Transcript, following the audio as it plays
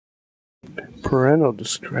Parental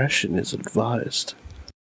discretion is advised.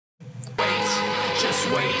 Wait, just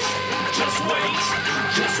wait, just wait,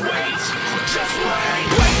 just wait, just wait.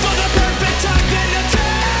 Wait for the perfect time, then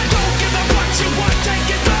attack. Don't give up what you want, take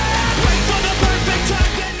it back. Wait for the perfect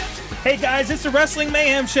time, then attack. Hey guys, it's the Wrestling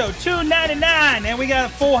Mayhem Show, $2.99, and we got a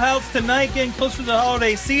full house tonight, getting closer to the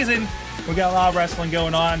holiday season. We got a lot of wrestling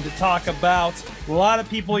going on to talk about. A lot of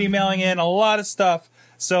people emailing in, a lot of stuff.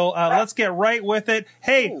 So let's get right with it.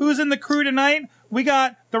 Hey, who's in the crew tonight? We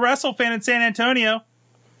got the Wrestlefan in San Antonio.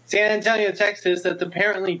 San Antonio, Texas. That's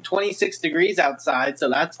apparently 26 degrees outside,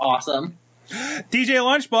 so that's awesome.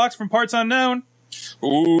 DJLunchbox from Parts Unknown.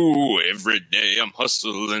 Ooh, every day I'm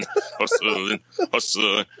hustling, hustling,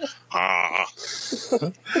 hustling. Ah.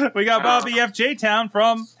 We got Bobby F. J-Town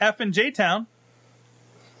from F and J-Town.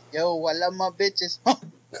 Yo, I love my bitches.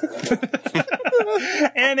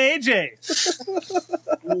 And AJ.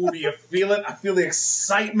 Ooh, do you feel it? I feel the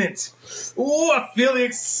excitement. Ooh, I feel the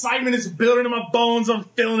excitement. It's building in my bones. I'm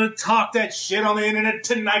feeling it. Talk that shit on the internet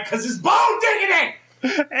tonight because it's bone digging it.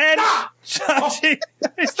 And Chachi,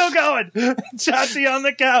 he's still going. Chachi on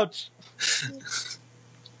the couch.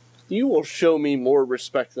 You will show me more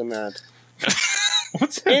respect than that.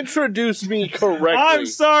 Introduce me correctly. I'm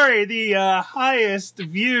sorry, the highest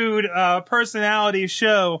viewed personality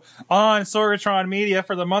show on Sorgatron Media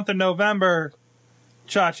for the month of November.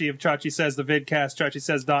 Chachi of Chachi Says the Vidcast,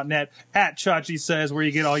 ChachiSays.net, at Chachi Says, where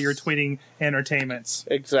you get all your tweeting entertainments.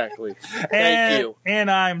 Exactly. Thank you.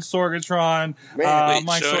 And I'm Sorgatron. Wait,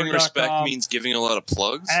 my showing Sorg.com, respect means giving a lot of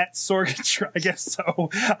plugs? At Sorgatron, I guess so.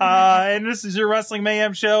 And this is your Wrestling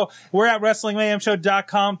Mayhem Show. We're at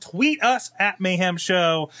WrestlingMayhemShow.com. Tweet us at Mayhem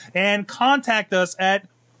Show. And contact us at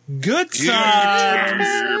Good Times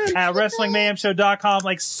at WrestlingMayhemShow.com,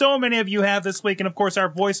 like so many of you have this week. And, of course, our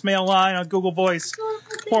voicemail line on Google Voice,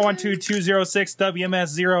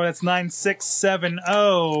 412-206-WMS0. That's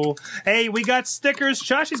 9670. Hey, we got stickers.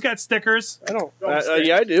 Chachi's got stickers. I don't.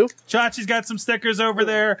 Yeah, I do. Chachi's got some stickers over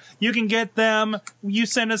there. You can get them. You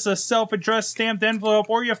send us a self-addressed stamped envelope,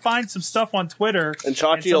 or you find some stuff on Twitter. And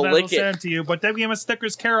Chachi will lick it. Send to you. But WMS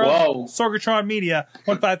stickers, care of Sorgatron Media,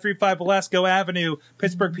 1535 Velasco Avenue,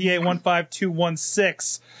 Pittsburgh, PA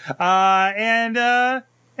 15216. And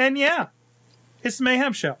yeah, it's the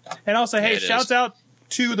Mayhem Show. And also, hey, shouts out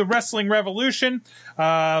to the Wrestling Revolution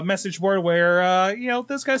message board where,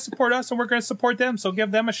 those guys support us and we're going to support them. So give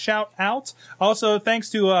them a shout out. Also, thanks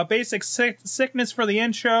to Basic Sickness for the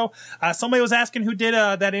intro. Somebody was asking who did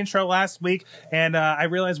that intro last week, and I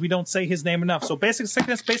realized we don't say his name enough. So Basic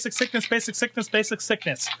Sickness, Basic Sickness, Basic Sickness, Basic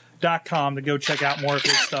Sickness.com to go check out more of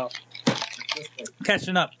his stuff.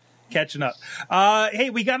 Catching up.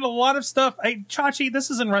 Hey, we got a lot of stuff. Hey, Chachi,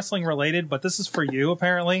 this isn't wrestling related, but this is for you,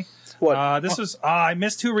 apparently. What? This is, I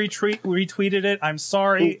missed who retweeted it. I'm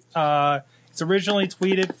sorry. It's originally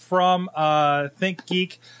tweeted from Think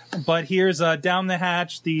Geek, but here's Down the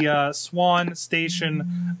Hatch, the Swan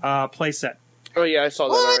Station playset. Oh, yeah, I saw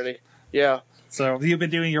that already. Yeah. So you've been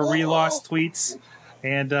doing your relost tweets,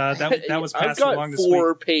 and that was passed along this week. I've got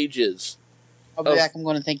 4 pages. I'll be back. I'm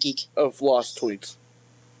going to Think Geek. Of lost tweets.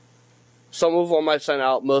 Some of them I sent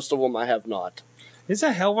out. Most of them I have not. It's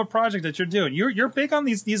a hell of a project that you're doing. You're big on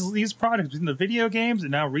these projects between the video games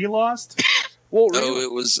and now Relost. Well, it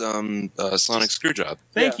was Sonic Screwjob.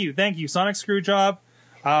 Thank you, Sonic Screwjob,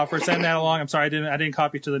 for sending that along. I'm sorry, I didn't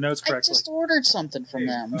copy to the notes correctly. I just ordered something from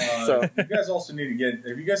them. So you guys also need to get.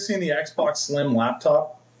 Have you guys seen the Xbox Slim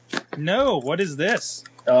laptop? No. What is this?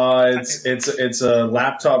 It's a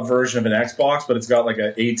laptop version of an Xbox, but it's got like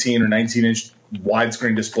an 18 or 19 inch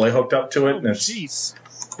widescreen display hooked up to it. Oh, jeez.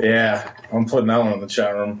 Yeah, I'm putting that one in the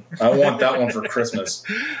chat room. I want that one for Christmas.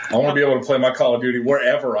 I want to be able to play my Call of Duty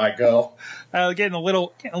wherever I go. Getting a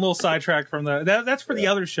little sidetracked from that's for the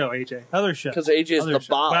other show, AJ. Other show. Because AJ is the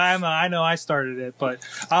boss. I know I started it, but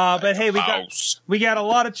hey, we got a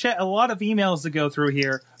lot of emails to go through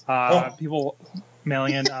here. People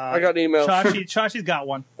mailing in. I got an email. Chachi's got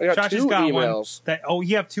one. I got Chachi's 2 got emails. One.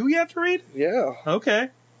 You have 2 you have to read? Yeah. Okay.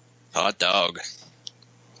 Hot dog.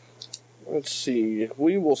 Let's see.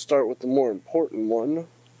 We will start with the more important one.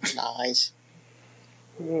 Nice.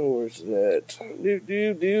 Oh, where's that? The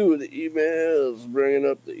emails. Bringing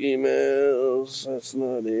up the emails. That's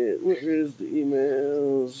not it. Where is the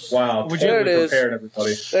emails? Wow. There it is. Prepared,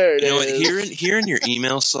 everybody. There it is. You know what? Hearing your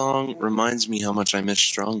email song reminds me how much I miss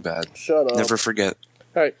Strong Bad. Shut up. Never forget.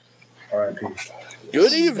 All right.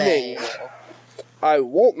 Good evening. I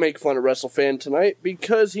won't make fun of Wrestlefan tonight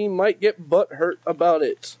because he might get butthurt about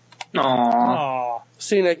it. Aww.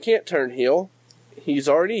 Seeing I can't turn heel, he's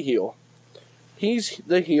already heel. He's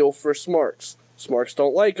the heel for Smarks. Smarks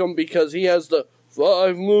don't like him because he has the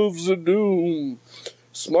 5 moves of doom.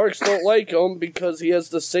 Smarks don't like him because he has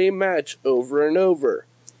the same match over and over.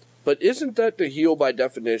 But isn't that the heel by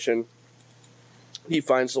definition? He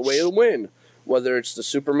finds the way to win, whether it's the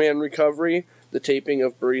Superman recovery, the taping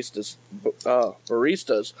of Batista's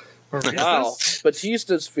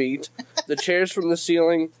feet, the chairs from the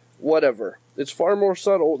ceiling, whatever. It's far more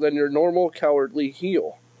subtle than your normal cowardly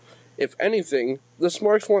heel. If anything, the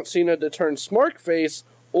Smarks want Cena to turn Smark face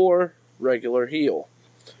or regular heel.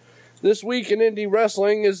 This week in indie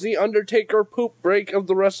wrestling is the Undertaker poop break of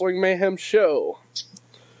the Wrestling Mayhem show.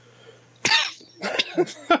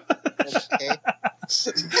 Okay.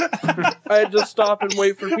 I had to stop and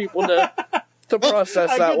wait for people to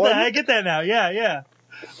process that one. I get that now. Yeah.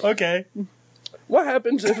 Okay. What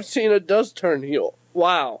happens if Cena does turn heel?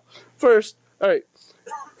 Wow. First, all right.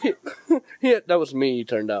 That was me he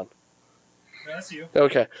turned down. That's you.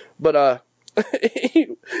 Okay. But,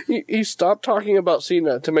 he stopped talking about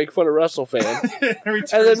Cena to make fun of Wrestlefan.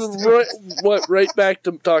 And then right back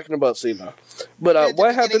to talking about Cena. But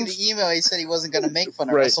what happens? The email, he said he wasn't going to make fun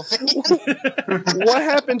of Right. WrestleFan. What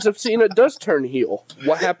happens if Cena does turn heel?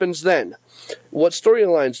 What happens then? What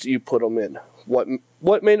storylines do you put him in?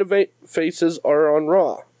 What main event faces are on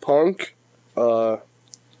Raw? Punk? No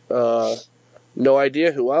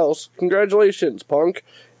idea who else. Congratulations, Punk.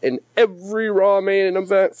 In every Raw main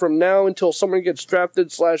event from now until someone gets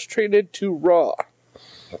drafted/traded to Raw.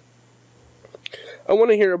 I want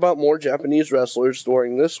to hear about more Japanese wrestlers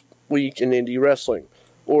during this week in indie wrestling.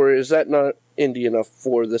 Or is that not indie enough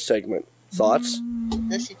for the segment? Thoughts?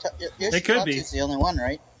 It could be. Yoshitatsu's the only one,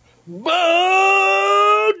 right?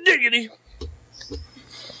 Bo diggity!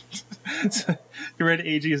 You read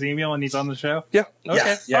AG's email and he's on the show? Yeah.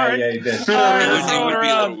 Okay. Yeah, All right. he did. It would be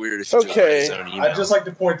a little weird if you just Okay. read his own email. I'd just like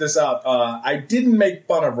to point this out. I didn't make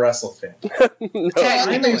fun of WrestleFan.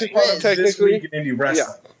 I made fun of this week in indie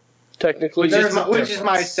wrestling. Technically, Which is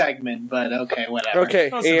my segment, but okay, whatever. okay,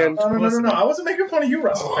 Close and No. I wasn't making fun of you,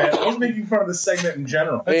 WrestleFan. I was making fun of the segment in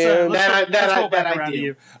general. And- Let's go back I around do. to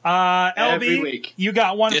you. Every LB, week. you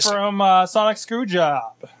got one Yes, from Sonic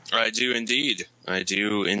Screwjob. I do indeed.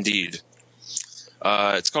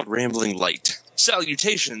 It's called Rambling Light.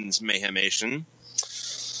 Salutations, Mayhemation.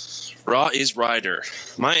 Raw is Ryder.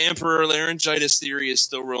 My Emperor Laryngitis theory is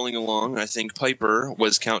still rolling along. I think Piper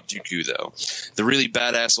was Count Dooku, though. The really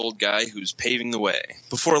badass old guy who's paving the way.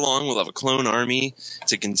 Before long, we'll have a clone army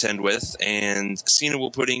to contend with, and Cena will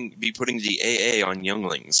be putting the AA on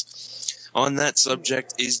younglings. On that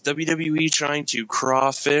subject, is WWE trying to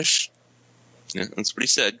crawfish? Yeah, that's what he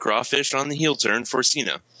said. Crawfish on the heel turn for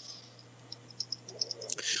Cena.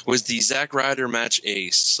 Was the Zack Ryder match a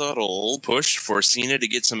subtle push for Cena to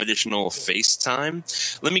get some additional face time?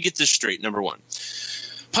 Let me get this straight. Number one,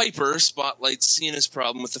 Piper spotlights Cena's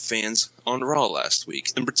problem with the fans on Raw last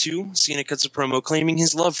week. Number two, Cena cuts a promo claiming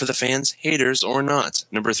his love for the fans, haters or not.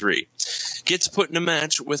 Number three, gets put in a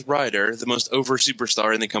match with Ryder, the most over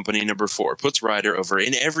superstar in the company. Number four, puts Ryder over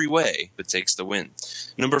in every way, but takes the win.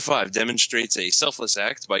 Number five, demonstrates a selfless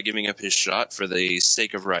act by giving up his shot for the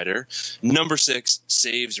sake of Ryder. Number six,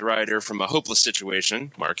 saves Ryder from a hopeless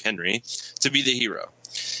situation, Mark Henry, to be the hero.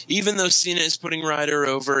 Even though Cena is putting Ryder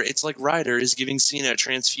over, it's like Ryder is giving Cena a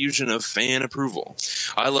transfusion of fan approval.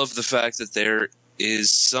 I love the fact that there is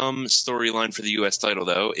some storyline for the U.S. title,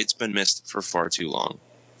 though. It's been missed for far too long.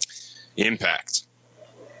 Impact.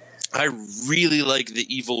 I really like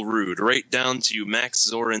the Evil Rude, right down to Max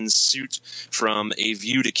Zorin's suit from A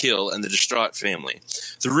View to Kill and the Distraught family.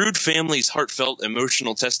 The Rude family's heartfelt,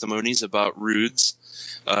 emotional testimonies about Rude's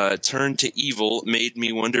turn to evil made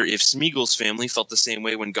me wonder if Smeagol's family felt the same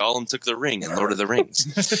way when Gollum took the ring in Lord of the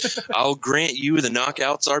Rings. I'll grant you the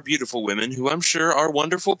Knockouts are beautiful women who I'm sure are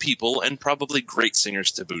wonderful people and probably great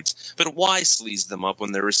singers to boot. But why sleaze them up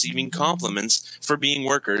when they're receiving compliments for being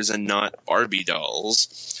workers and not Barbie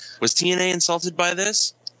dolls? Was TNA insulted by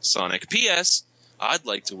this? Sonic. P.S. I'd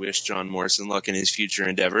like to wish John Morrison luck in his future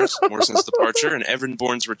endeavors. Morrison's departure and Evan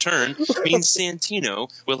Bourne's return means Santino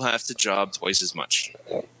will have to job twice as much.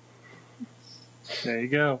 There you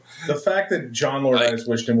go. The fact that John Laurinaitis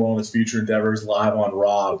wished him well in his future endeavors live on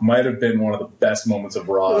Raw might have been one of the best moments of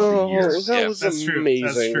Raw of the year. That Yeah, was That's true. amazing.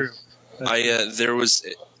 That's true. There was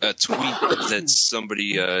a tweet that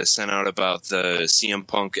somebody sent out about the CM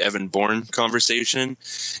Punk Evan Bourne conversation,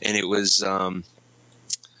 and it was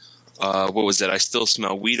what was it? I still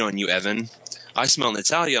smell weed on you, Evan. I smell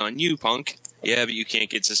Natalia on you, Punk. Yeah, but you can't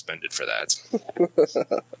get suspended for that.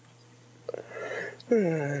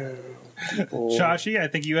 Chachi, I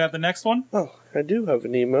think you have the next one. Oh, I do have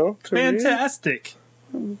an email to read. Fantastic.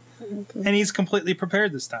 And he's completely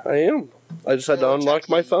prepared this time. I am. I just had to unlock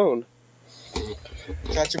my phone.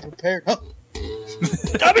 Got you prepared. Huh?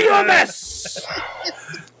 WMS!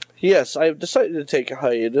 Yes, I have decided to take a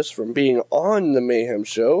hiatus from being on the Mayhem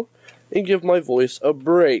show and give my voice a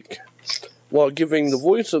break, while giving the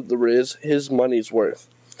voice of the Riz his money's worth.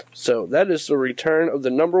 So, that is the return of the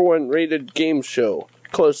 #1 rated game show.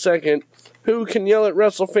 Close second, who can yell at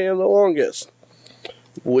Wrestlefan the longest?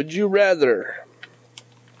 Would you rather?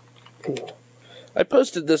 I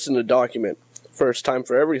posted this in a document. First time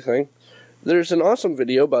for everything. There's an awesome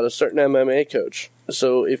video about a certain MMA coach.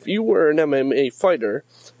 So, if you were an MMA fighter,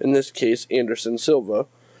 in this case Anderson Silva,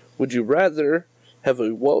 would you rather have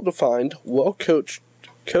a well-defined, well-coached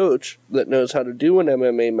coach that knows how to do an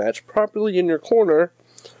MMA match properly in your corner,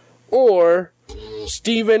 or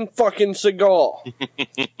Steven fucking Seagal?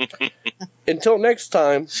 Until next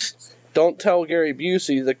time, don't tell Gary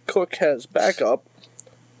Busey the cook has backup.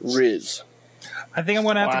 Riz. I think I'm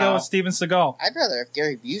going to have to go with Steven Seagal. I'd rather have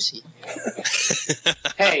Gary Busey.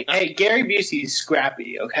 Hey, Gary Busey's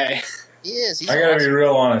scrappy, okay? He is. He's I gotta awesome. be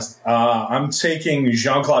real honest. I'm taking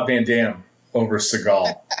Jean-Claude Van Damme over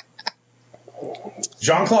Seagal.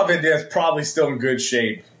 Jean-Claude Van Damme's probably still in good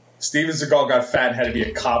shape. Steven Seagal got fat and had to be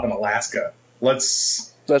a cop in Alaska.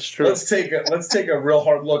 That's true. Let's take a real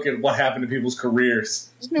hard look at what happened to people's careers.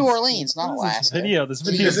 It's New Orleans, not Alaska. This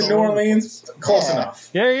video Is it New Orleans? Close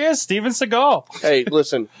enough. There he is, Steven Seagal. Hey,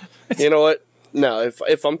 listen. You know what? No,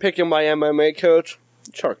 if I'm picking my MMA coach,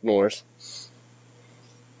 Chuck Norris.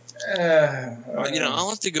 I'll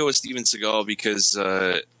have to go with Steven Seagal because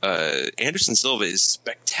Anderson Silva is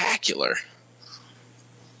spectacular.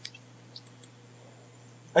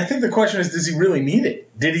 I think the question is, does he really need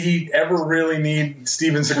it? Did he ever really need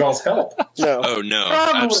Steven Seagal's help? No. Oh, no.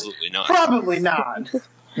 Probably- Absolutely not. Probably not.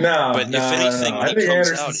 No, But if anything, I when think he comes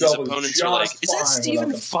Anderson out, his Silva's opponents are like, just is that fine Steven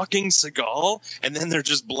without him. fucking Seagal? And then they're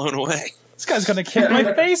just blown away. This guy's going to kick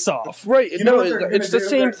my face off. Right. You know No, what they're gonna it's the do?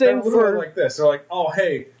 same They're thing literally for... like this. They're like, oh,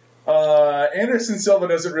 hey, Anderson Silva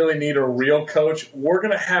doesn't really need a real coach. We're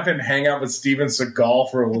going to have him hang out with Steven Seagal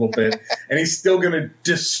for a little bit, and he's still going to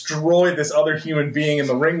destroy this other human being in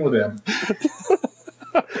the ring with him. the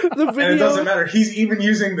And it video. doesn't matter. He's even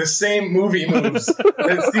using the same movie moves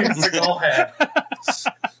that Steven Seagal had.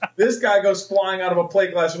 This guy goes flying out of a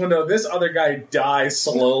plate glass window. This other guy dies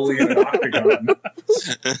slowly in an octagon.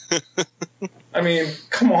 I mean,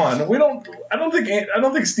 come on. I don't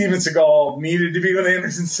think Steven Seagal needed to be with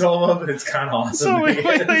Anderson Silva, but it's kind of awesome. So that he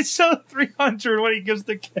wait, they is. show 300 when he gives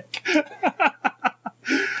the kick.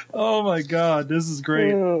 Oh my god, this is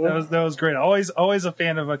great. That was great. Always a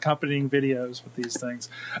fan of accompanying videos with these things.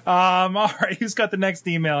 All right, who's got the next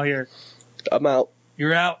email here? I'm out.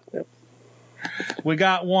 You're out. Yep. We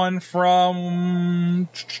got one from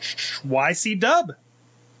YC Dub.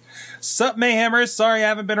 Sup, Mayhammers. Sorry I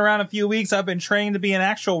haven't been around a few weeks. I've been trained to be an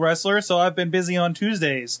actual wrestler, so I've been busy on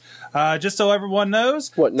Tuesdays. Just so everyone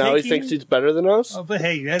knows. What, now he thinks he's better than us? Oh, but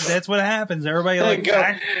hey, that's what happens. Everybody There like you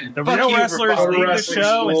go. the Fuck real you for wrestlers following leave the Wrestling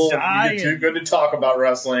show school, and die. You're too good to talk about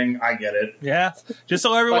wrestling. I get it. Yeah, just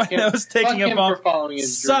so everyone Fuck him. knows, taking Fuck a him bump for following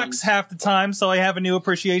his sucks dreams. half the time. So I have a new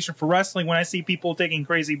appreciation for wrestling when I see people taking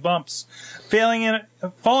crazy bumps. Falling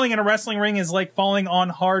in a wrestling ring is like falling on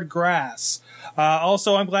hard grass.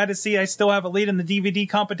 Also, I'm glad to see I still have a lead in the DVD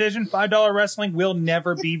competition. $5 wrestling will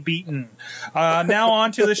never be beaten. Now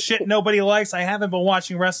on to the shit nobody likes. I haven't been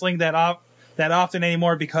watching wrestling that often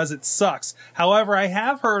anymore because it sucks. However, I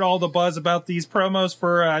have heard all the buzz about these promos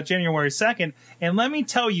for January 2nd, and let me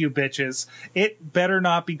tell you, bitches, it better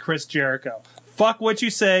not be Chris Jericho. Fuck what you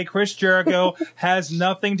say. Chris Jericho has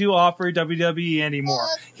nothing to offer WWE anymore.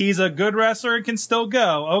 He's a good wrestler and can still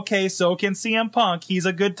go. Okay, so can CM Punk. He's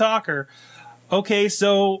a good talker. Okay,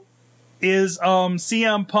 so is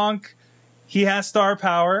CM Punk, he has star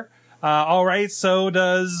power. All right, so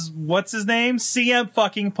does, what's his name? CM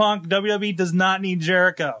fucking Punk. WWE does not need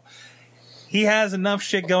Jericho. He has enough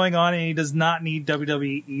shit going on, and he does not need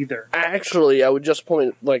WWE either. Actually, I would just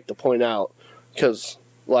like to point out, because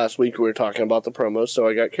last week we were talking about the promos, so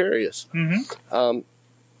I got curious. Mm-hmm.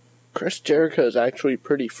 Chris Jericho is actually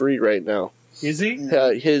pretty free right now. Is he?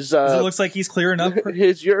 His It looks like he's clearing up.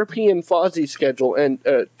 his European Fozzy schedule and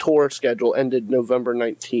tour schedule ended November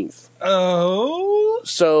 19th. Oh,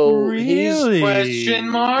 So really? Question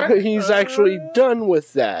mark? he's actually done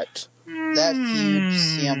with that. That huge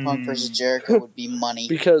CM Punk versus Jericho would be money.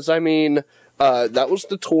 Because, I mean, that was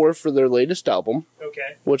the tour for their latest album,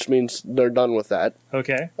 Okay. which means they're done with that.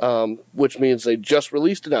 Okay. Which means they just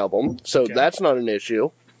released an album, so Okay. that's not an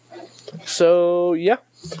issue. So, yeah.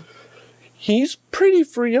 He's pretty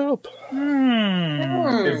free up.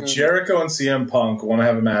 If Jericho and CM Punk want to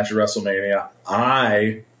have a match at WrestleMania,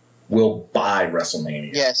 I will buy WrestleMania.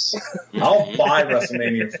 Yes. I'll buy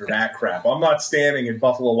WrestleMania for that crap. I'm not standing in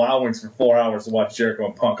Buffalo Wild Wings for 4 hours to watch Jericho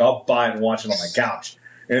and Punk. I'll buy it and watch it on my couch.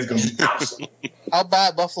 And it's going to be awesome. I'll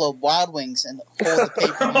buy Buffalo Wild Wings and hold the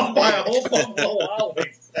paper. I'll buy a whole Buffalo Wild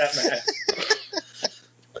Wings for that match.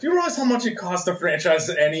 Do you realize how much it costs to franchise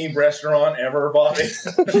any restaurant ever, Bobby?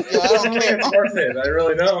 I don't care. It's worth it. I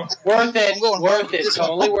really don't. Worth it. Worth it.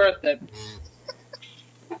 Totally worth it.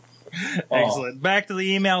 Excellent. Back to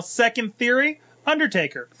the email. Second theory,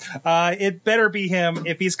 Undertaker. It better be him.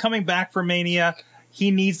 If he's coming back for Mania, he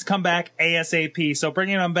needs to come back ASAP. So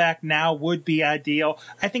bringing him back now would be ideal.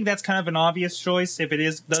 I think that's kind of an obvious choice if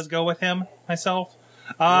it does go with him, myself.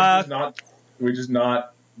 Can we just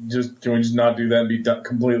not do that and be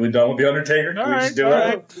completely done with the Undertaker? Can we just do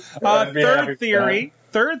it?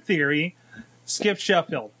 Third theory, Skip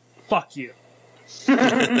Sheffield. Fuck you. No.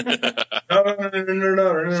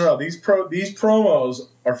 These promos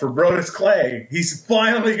are for Brodus Clay. He's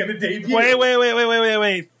finally going to debut.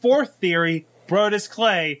 Wait. Fourth theory, Brodus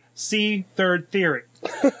Clay. See third theory.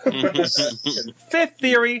 Fifth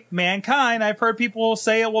theory, Mankind. I've heard people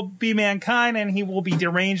say it will be Mankind and he will be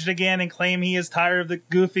deranged again and claim he is tired of the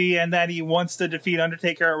goofy and that he wants to defeat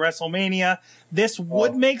Undertaker at WrestleMania. This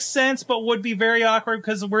would make sense, but would be very awkward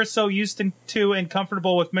because we're so used to and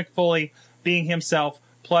comfortable with Mick Foley being himself.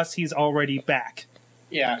 Plus, he's already back.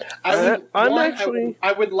 Yeah, I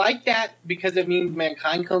would like that because it means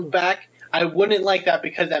Mankind comes back. I wouldn't like that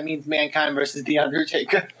because that means Mankind versus The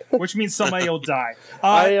Undertaker. Which means somebody will die.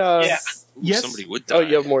 Yes? Somebody would die. Oh,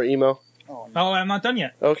 you have more email? Oh, I'm not done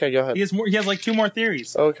yet. Okay, go ahead. He has like 2 more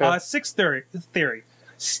theories. Okay. Sixth theory.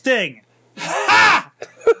 Sting. Ha!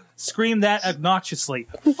 Scream that obnoxiously.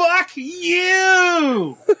 Fuck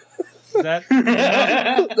you!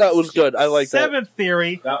 That was good. I like that. Seventh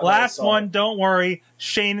theory. Last one, don't worry.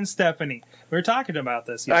 Shane and Stephanie. We were talking about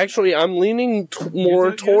this. Actually, I'm leaning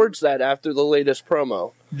more towards that after the latest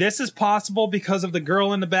promo. This is possible because of the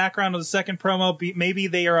girl in the background of the second promo. Maybe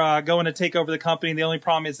they are going to take over the company. The only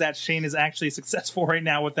problem is that Shane is actually successful right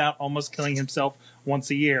now without almost killing himself once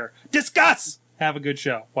a year. Discuss! Have a good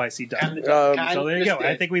show. YC done. So there you go.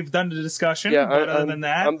 I think we've done the discussion. Yeah, but other than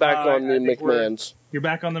that, I'm back on the McMahons. You're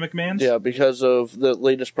back on the McMahons? Yeah, because of the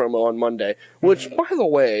latest promo on Monday. Which, by the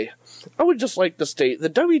way, I would just like to state the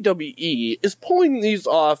WWE is pulling these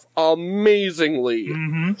off amazingly.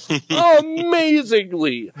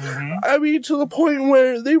 Amazingly! I mean, to the point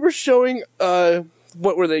where they were showing,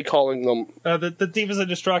 what were they calling them? The Divas of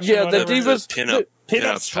Destruction. Yeah, the Divas...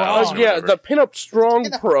 Pinup Strong. Yeah, the Pinup Strong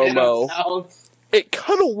promo. It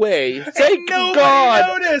cut away. Thank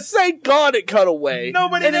God. Noticed. Thank God it cut away.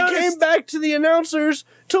 Nobody noticed. It came back to the announcers,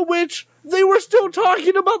 to which they were still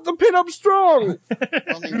talking about the Pinup Strong.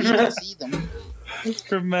 Only we can see them.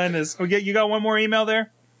 Tremendous. You got one more email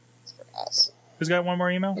there? It's for us. Who's got one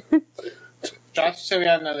more email? Josh said we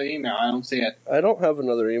had another email. I don't see it. I don't have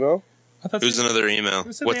another email. Who's another email?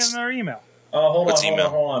 Who said they had another email? Hold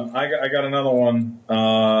on. I got another one.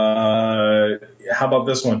 How about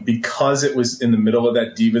this one? Because it was in the middle of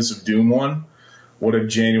that Divas of Doom one, what if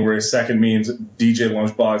January 2nd means DJ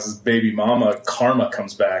Lunchbox's baby mama, Karma,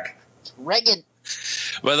 comes back? Reagan.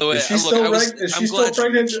 By the way, is she still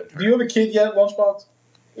pregnant? Do you have a kid yet, Lunchbox?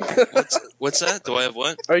 What's that? Do I have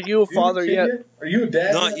what? Are you a father yet? Are you a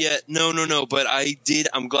dad? Not yet. No. But I did.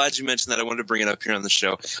 I'm glad you mentioned that. I wanted to bring it up here on the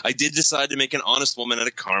show. I did decide to make an honest woman out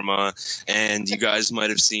of Karma, and you guys might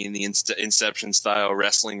have seen the Inception style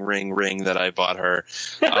wrestling ring that I bought her.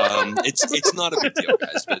 It's not a big deal,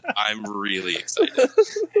 guys, but I'm really excited.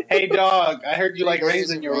 Hey, dog! I heard you like rings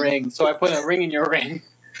in your ring, so I put a ring in your ring.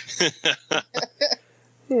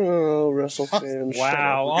 Oh, Wrestlefan.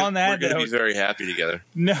 Wow. We're going to be very happy together.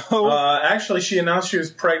 No. Actually, she announced she was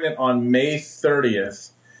pregnant on May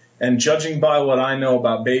 30th, and judging by what I know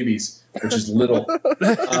about babies, which is little, I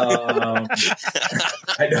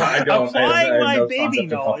don't Applying my no baby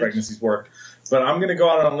concept of how knowledge. pregnancies work. But I'm going to go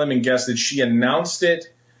out on a limb and guess that she announced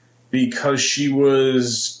it because she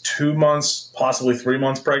was 2 months, possibly 3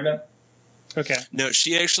 months pregnant. Okay. No,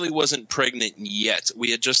 she actually wasn't pregnant yet.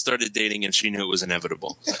 We had just started dating, and she knew it was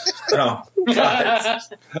inevitable. Oh, got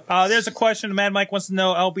it. There's a question. Mad Mike wants to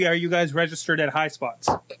know, LB, are you guys registered at High Spots?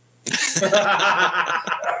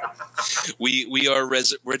 We are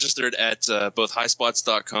registered at both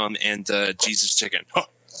highspots.com and Jesus Chicken.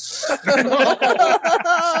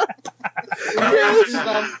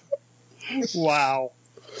 Wow.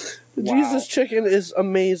 The Jesus Chicken is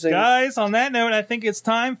amazing. Guys, on that note, I think it's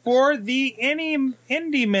time for the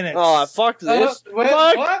Indie Minutes. Oh, fuck this.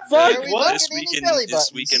 Fuck. This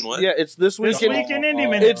week in what? Yeah, it's this week in Indie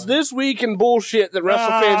Minutes. It's this week in bullshit that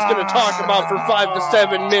WrestleFan's going to talk about for 5 to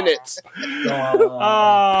 7 minutes. Peace,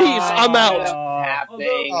 I'm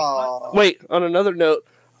out. Wait, on another note,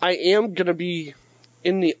 I am going to be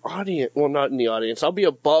in the audience. Well, not in the audience. I'll be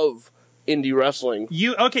above indie wrestling.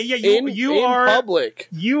 You are public.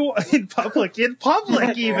 You in public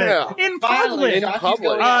even in public.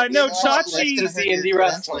 No,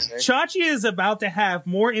 Chachi is about to have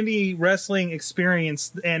more indie wrestling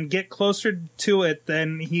experience and get closer to it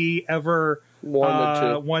than he ever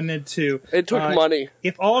wanted to. It took money.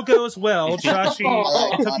 If all goes well,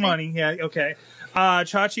 Chachi. It took money. Yeah. Okay.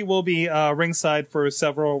 Chachi will be ringside for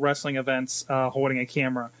several wrestling events, holding a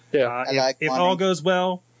camera. Yeah. If all goes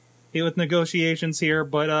well. With negotiations here,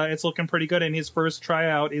 but it's looking pretty good. And his first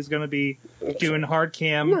tryout is going to be doing hard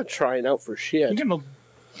cam. I'm not trying out for shit. I'm going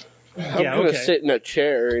to sit in a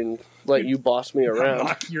chair and let you boss me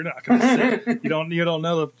around. You're not going to sit. You don't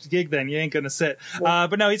know the gig. Then you ain't going to sit.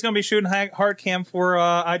 But no, he's going to be shooting hard cam for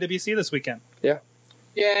IWC this weekend. Yeah.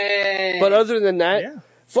 Yay! But other than that,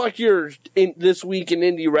 fuck your this week in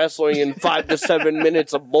indie wrestling and 5 to 7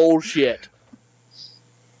 minutes of bullshit.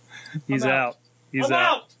 He's out. He's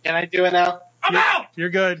out. Can I do it now? I'm out! You're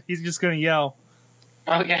good. He's just going to yell.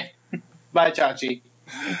 Okay. Bye, Chachi.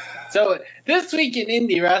 So, this week in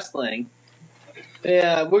indie wrestling,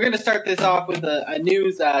 we're going to start this off with a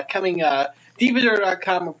news coming.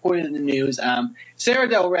 Divadir.com reported in the news. Sarah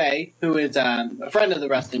Del Rey, who is a friend of the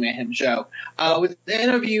Wrestling Mayhem show, was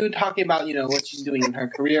interviewed talking about what she's doing in her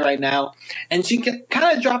career right now, and she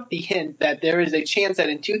kind of dropped the hint that there is a chance that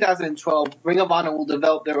in 2012 Ring of Honor will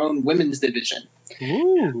develop their own women's division.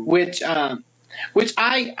 Ooh. Which I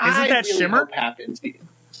really Shimmer? hope happens.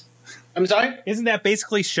 I'm sorry? Isn't that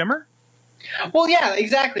basically Shimmer? Well, yeah,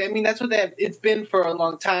 exactly. I mean, that's what it's been for a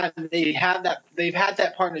long time. They've had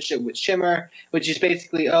that partnership with Shimmer, which is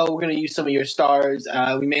basically, we're going to use some of your stars.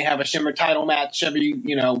 We may have a Shimmer title match every,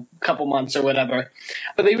 couple months or whatever.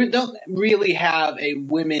 But they don't really have a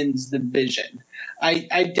women's division.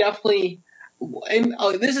 I definitely, and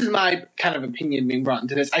this is my kind of opinion being brought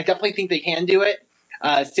into this. I definitely think they can do it.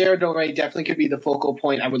 Sarah Del Rey definitely could be the focal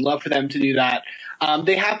point. I would love for them to do that.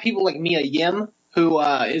 They have people like Mia Yim, who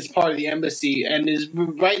is part of the embassy and is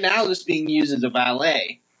right now just being used as a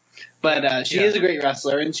valet. But she is a great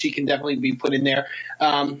wrestler, and she can definitely be put in there.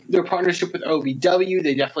 Their partnership with OVW,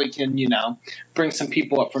 they definitely can, bring some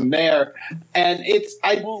people up from there. And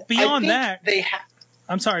beyond that,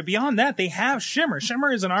 they have Shimmer.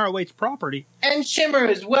 Shimmer is an ROH property. And Shimmer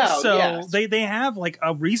as well, So they have, like,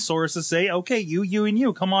 a resource to say, okay, you, and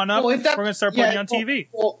you, come on up. We're going to start putting you on TV.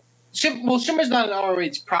 Shimmer's not an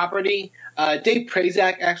ROH property. Dave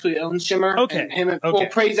Prazak actually owns Shimmer. Okay. And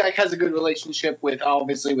Prazak has a good relationship with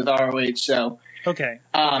ROH. So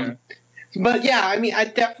but yeah, I mean, I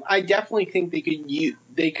definitely think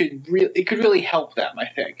it could really help them. I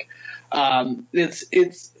think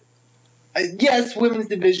yes, women's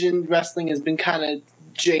division wrestling has been kind of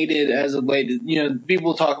jaded as of late.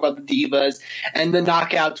 People talk about the divas and the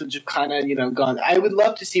knockouts, which have kind of gone. I would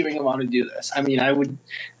love to see Ring of Honor do this. I mean, I would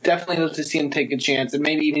definitely love to see them take a chance and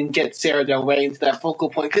maybe even get Sarah Del Rey into that focal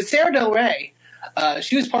point, because Sarah Del Rey,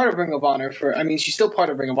 she was part of Ring of Honor she's still part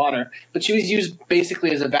of Ring of Honor, but she was used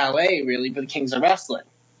basically as a valet really for the Kings of Wrestling.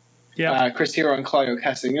 Yeah, Chris Hero and Claudio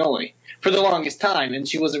Castagnoli for the longest time, and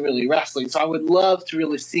she wasn't really wrestling. So I would love to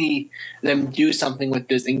really see them do something with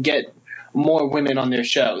this and get more women on their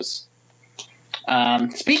shows.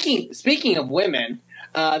 Speaking of women,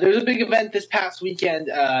 there was a big event this past weekend,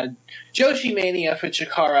 Joshi Mania for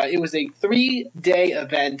Chikara. It was a 3-day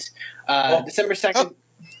event, December 2nd.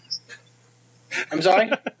 I'm sorry?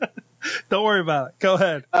 Don't worry about it. Go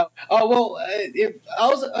ahead. AJ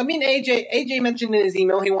mentioned in his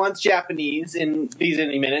email he wants Japanese in these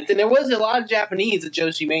indie minutes, and there was a lot of Japanese at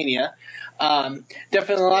Joshi Mania.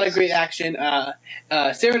 Definitely a lot of great action.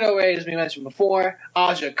 Sarah Del Rey, as we mentioned before,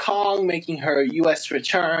 Aja Kong making her U.S.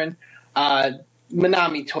 return,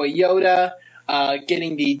 Manami Toyota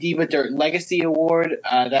getting the Diva Dirt Legacy Award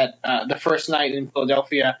the first night in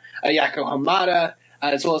Philadelphia, Ayako Hamada,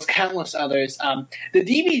 as well as countless others. The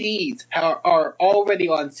DVDs are already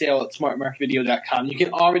on sale at smartmarkvideo.com. You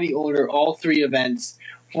can already order all 3 events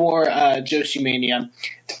for Joshi Mania.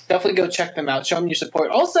 Definitely go check them out. Show them your support.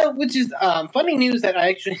 Also, which is funny news that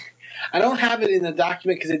I don't have it in the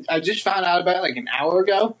document because I just found out about it like an hour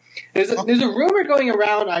ago. There's a rumor going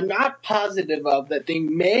around, I'm not positive of, that they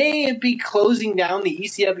may be closing down the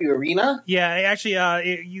ECW arena. Yeah, actually,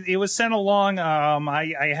 it was sent along.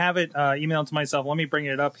 I have it emailed to myself. Let me bring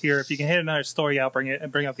it up here. If you can hit another story, I'll bring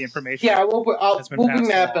up the information. Yeah, we'll bring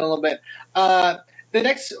that up in a little bit. The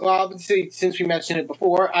next, obviously, since we mentioned it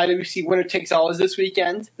before, IWC Winner Takes All is this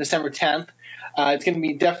weekend, December 10th. It's going to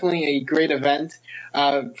be definitely a great event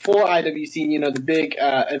for IWC, the big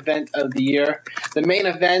event of the year. The main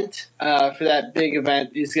event for that big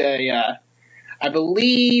event is I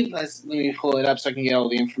believe, let me pull it up so I can get all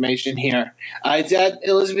the information here. It's at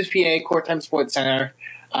Elizabeth, PA, Core Time Sports Center.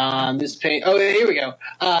 Here we go.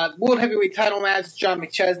 World Heavyweight title match, John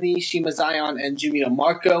McChesney, Shima Zion, and Jimmy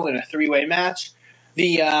DeMarco in a three-way match.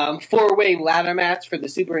 The four-way ladder match for the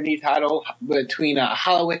Super Indie title between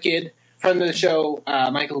Hollowicked, friend of the show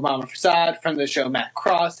Michael Obama Prasad, friend of the show Matt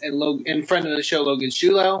Cross, and friend of the show Logan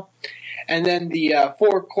Shulo. And then the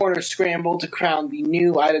four-corner scramble to crown the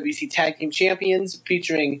new IWC Tag Team Champions,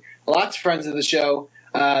 featuring lots of friends of the show,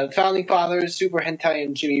 Founding Fathers, Super Hentai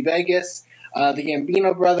and Jimmy Vegas, the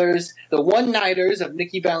Gambino Brothers, the One-Nighters of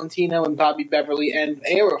Nikki Valentino and Bobby Beverly, and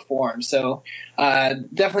Aeroform. So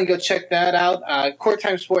definitely go check that out. Court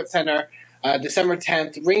Time Sports Center, December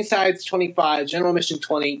 10th. Ringside's $25, general admission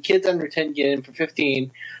 $20, kids under 10 get in for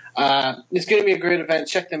 $15. It's going to be a great event.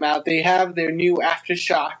 Check them out. They have their new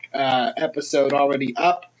Aftershock episode already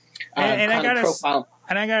up. And I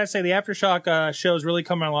gotta say, the Aftershock show is really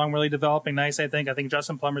coming along, really developing nice. I think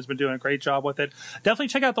Justin Plummer's been doing a great job with it. Definitely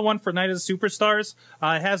check out the one for Night of the Superstars.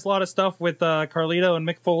 It has a lot of stuff with Carlito and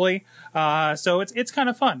Mick Foley, so it's kind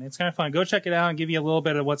of fun. It's kind of fun. Go check it out and give you a little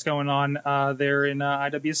bit of what's going on there in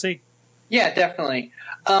IWC. Yeah, definitely.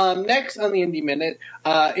 Next on the Indie Minute,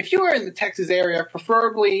 if you are in the Texas area,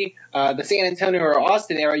 preferably the San Antonio or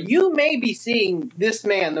Austin area, you may be seeing this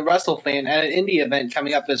man, the Wrestlefan, at an indie event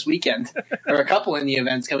coming up this weekend, or a couple indie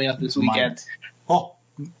events coming up this weekend. Oh.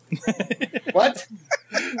 What?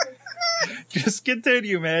 Just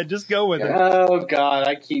continue, man. Just go with it. Oh, God.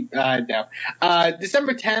 No.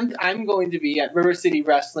 December 10th, I'm going to be at River City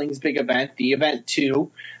Wrestling's big event, the Event 2.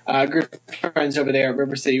 Group of friends over there at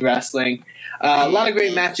River City Wrestling. A lot of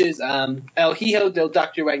great matches. El Hijo del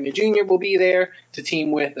Dr. Wagner Jr. will be there to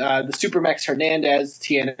team with the Supermax Hernandez,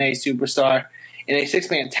 TNA superstar, in a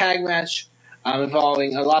six-man tag match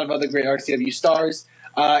involving a lot of other great RCW stars.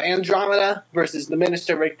 Andromeda versus the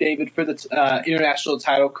Minister Rick David for the international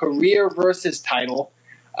title, career versus title.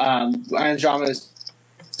 Andromeda's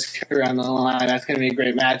career on the line. That's going to be a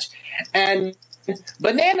great match. And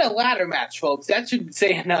Banana ladder match, folks. That should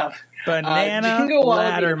say enough. Banana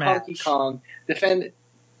ladder match. Honky Kong defend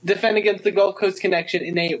against the Gulf Coast Connection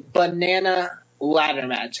in a banana ladder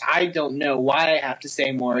match. I don't know why I have to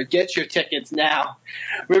say more. Get your tickets now.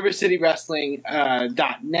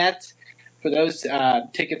 RiverCityWrestling.net for those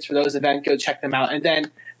tickets for those events. Go check them out. And then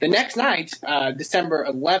the next night, December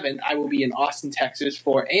 11th, I will be in Austin, Texas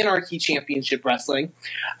for Anarchy Championship Wrestling.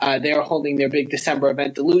 They are holding their big December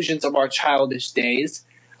event, Delusions of Our Childish Days,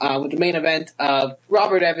 with the main event of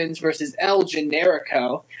Robert Evans versus El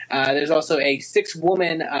Generico. There's also a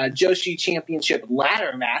six-woman Joshi Championship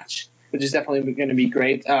ladder match, which is definitely going to be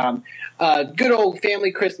great. Good old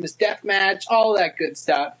family Christmas death match, all that good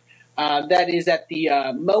stuff. That is at the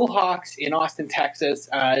Mohawks in Austin, Texas.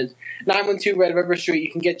 912 Red River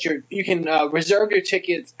Street. You can reserve your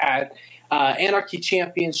tickets at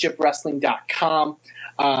anarchychampionshipwrestling.com.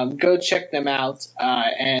 Go check them out.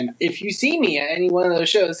 And if you see me at any one of those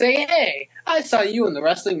shows, say, "Hey, I saw you in the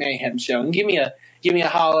Wrestling Mayhem show," and give me a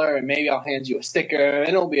holler, and maybe I'll hand you a sticker, and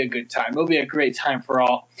it'll be a good time. It'll be a great time for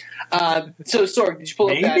all. So, Sorg, did you pull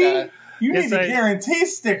up that? You need to guarantee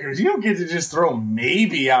stickers. You don't get to just throw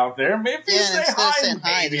maybe out there. Maybe you say hi,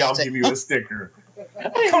 maybe I'll give you a sticker.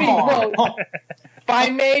 Come on. Well,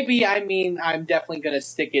 by maybe, I mean I'm definitely going to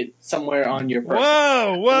stick it somewhere on your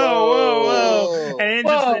person. Whoa. And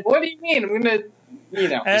what do you mean? I'm going to,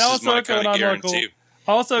 And this also is my going kind of on guarantee.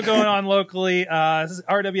 Also going on locally, this is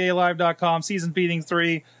RWALive.com, Season Beating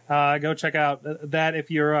 3. Go check out that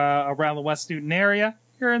if you're around the West Newton area.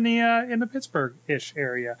 You're in the Pittsburgh-ish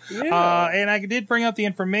area. Yeah. And I did bring up the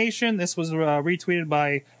information. This was retweeted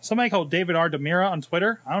by somebody called David R. Demira on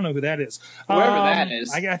Twitter. I don't know who that is. Whoever that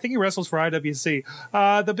is. I think he wrestles for IWC.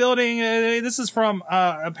 The building, this is from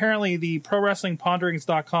apparently the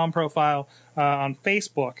ProWrestlingPonderings.com profile on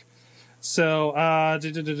Facebook. So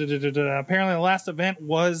apparently the last event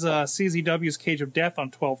was CZW's Cage of Death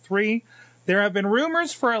on 12/3. There have been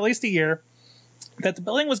rumors for at least a year that the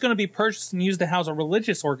building was going to be purchased and used to house a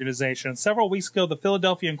religious organization. Several weeks ago, the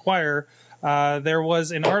Philadelphia Inquirer There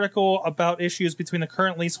was an article about issues between the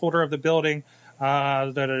current leaseholder of the building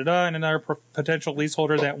and another potential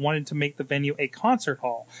leaseholder that wanted to make the venue a concert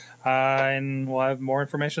hall. And we'll have more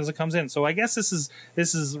information as it comes in. So I guess this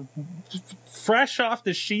is fresh off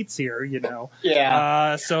the sheets here, you know.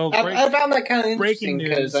 Yeah. So I found that kind of interesting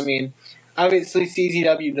because, I mean, obviously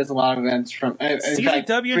CZW does a lot of events from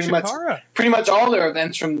CZW and Chikara. Pretty much all their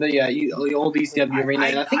events from the old ECW arena.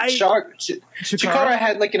 And I think Chikara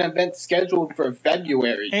had like an event scheduled for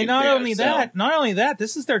February. And not only that,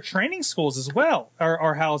 this is their training schools as well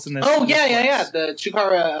are housed in this. Oh yeah. The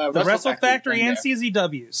Chikara the Wrestle Factory and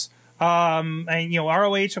CZWs. And you know,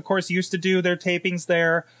 ROH of course used to do their tapings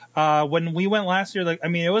there. When we went last year,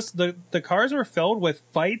 it was the cars were filled with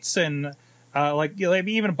fights and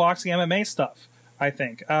maybe even boxing MMA stuff, I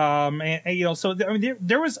think. And you know, so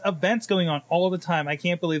there was events going on all the time. I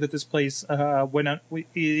can't believe that this place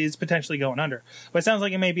is potentially going under. But it sounds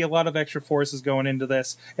like it may be a lot of extra forces going into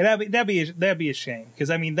this, and that'd be a shame because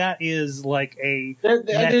I mean that is like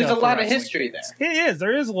there's a lot of history there. It is.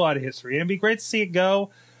 There is a lot of history, and it'd be great to see it go.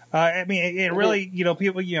 I mean, it really,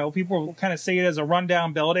 people kind of see it as a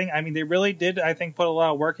rundown building. I mean, they really did, I think, put a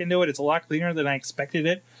lot of work into it. It's a lot cleaner than I expected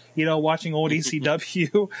it, watching old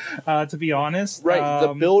ECW, to be honest. Right.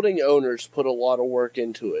 The building owners put a lot of work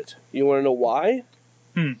into it. You want to know why?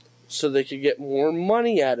 So they could get more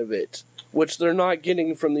money out of it, which they're not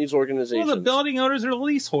getting from these organizations. Well, the building owners are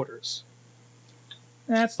leaseholders.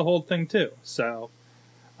 That's the whole thing, too. So...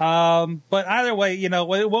 but either way,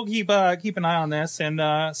 we'll keep an eye on this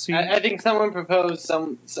and see. I think someone proposed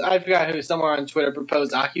I forgot who. Somewhere on Twitter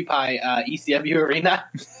proposed Occupy ECW Arena.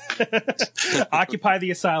 Occupy the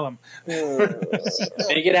Asylum.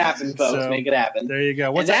 Make it happen, folks. So, make it happen. There you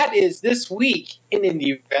go. And that is this week in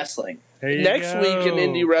indie wrestling. Next week in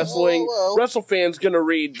indie wrestling, Wrestlefans gonna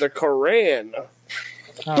read the Quran.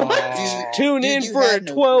 Tune in for a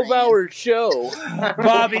 12-hour show.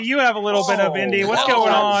 Bobby, you have a little bit of indie. What's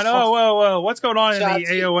going on? Whoa. What's going on in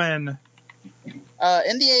the AON?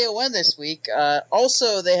 In the AON this week,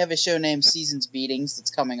 also they have a show named Seasons Beatings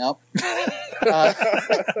that's coming up.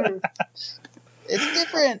 It's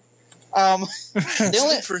different.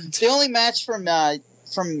 The only match from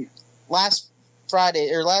last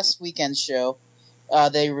Friday or last weekend's show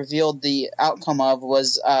they revealed the outcome of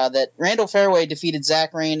was that Randall Fairway defeated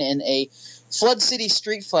Zach Rain in a Flood City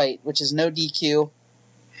street fight, which is no DQ,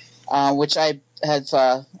 which I gave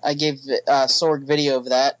Sorg video of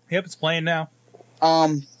that. Yep, it's playing now.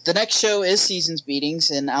 The next show is Seasons Beatings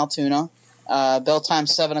in Altoona. Bell time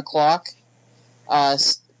 7 o'clock.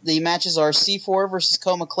 The matches are C4 versus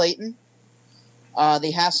Coma Clayton,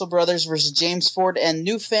 the Hassel Brothers versus James Ford and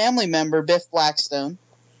new family member Biff Blackstone.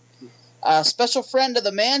 Special friend of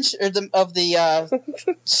the man show. The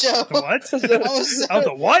what?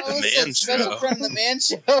 The what? The man show. Special friend of the man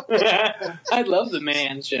show. I love the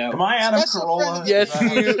man show. Am I Adam Carolla?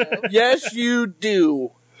 Yes, you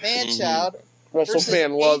do. Man child.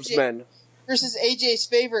 WrestleFan loves men. Versus AJ's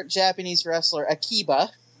favorite Japanese wrestler,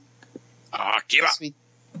 Akiba. Akiba.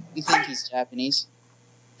 We think he's Japanese.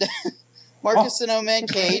 Marcus and O-Man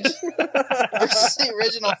Cage versus the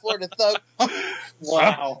original Florida Thug.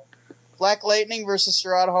 Wow. Black Lightning versus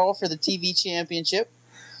Sherrod Hall for the TV Championship.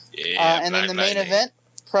 Yeah, and then the main event,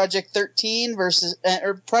 Project 13 versus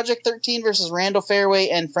Randall Fairway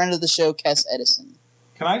and friend of the show, Kes Edison.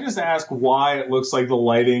 Can I just ask why it looks like the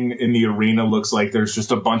lighting in the arena looks like there's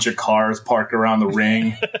just a bunch of cars parked around the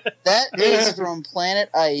ring? That is from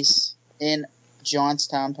Planet Ice in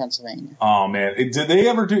Johnstown, Pennsylvania. Oh man,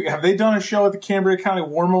 have they done a show at the Cambria County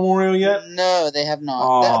War Memorial yet? No, they have not.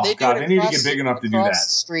 Oh they God, they need to get big enough to do that. Across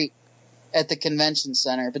the street at the convention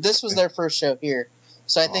center, but this was their first show here,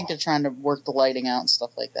 so I think they're trying to work the lighting out and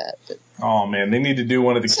stuff like that. But. Oh man, they need to do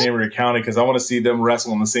one at the Cambria County because I want to see them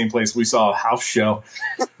wrestle in the same place we saw a house show,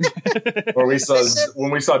 where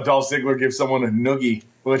when we saw Dolph Ziggler give someone a noogie,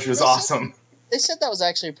 which was awesome. They said that was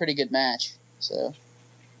actually a pretty good match. So.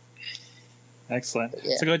 Excellent.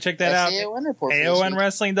 Yeah. So go check that out.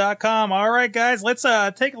 AONwrestling.com. All right, guys, let's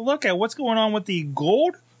take a look at what's going on with the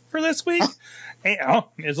gold for this week.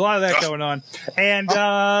 There's a lot of that going on. And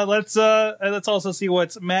let's also see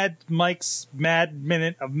what's Mad Mike's Mad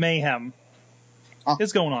Minute of Mayhem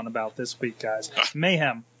is going on about this week, guys.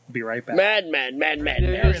 Mayhem. We'll be right back. Mad.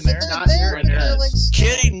 They're in there. Not there.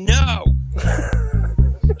 Kitty, no!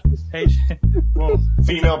 Hey, well,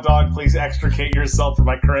 female dog, please extricate yourself from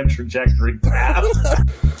my current trajectory path.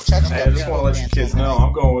 Hey, I just want to let you kids know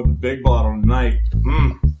I'm going with the big bottle tonight.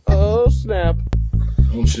 Oh snap!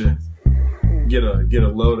 I want you to get a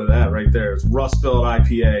load of that right there. It's Rust Belt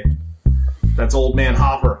IPA. That's Old Man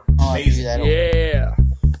Hopper. Amazing. Yeah.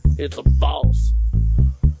 It's a boss.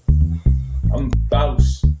 I'm the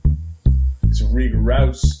boss. It's a Riga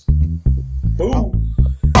Rouse. Boom.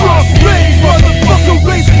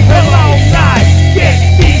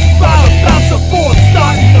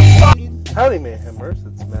 Howdy, Mayhemers.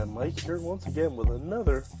 It's Mad Mike here once again with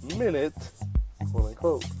another minute, quote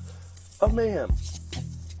unquote, of Mayhem.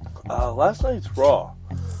 Last night's Raw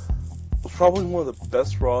was probably one of the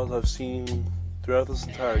best Raws I've seen throughout this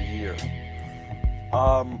entire year.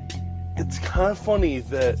 It's kind of funny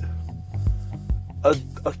that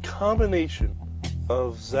a combination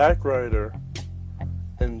of Zack Ryder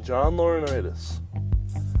and John Laurinaitis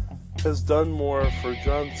has done more for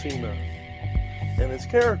John Cena and his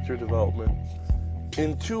character development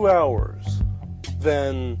in 2 hours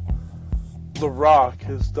than The Rock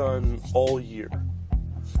has done all year,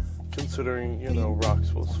 considering, Rock's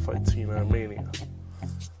supposed to fight Cena at Mania.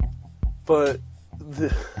 But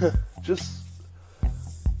just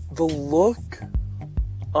the look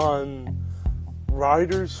on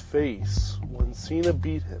Ryder's face when Cena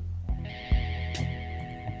beat him,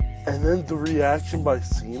 and then the reaction by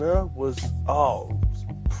Cena was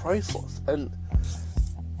priceless. And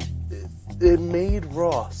it made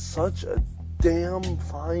Raw such a damn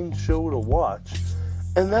fine show to watch.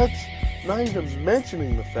 And that's not even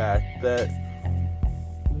mentioning the fact that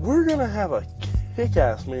we're going to have a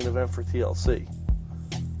kick-ass main event for TLC.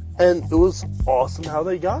 And it was awesome how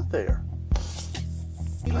they got there.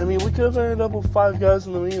 I mean, we could have ended up with 5 guys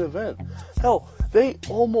in the main event. Hell, they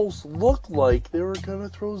almost looked like they were going to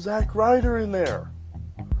throw Zack Ryder in there.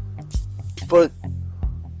 But,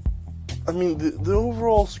 I mean, the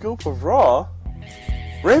overall scope of Raw,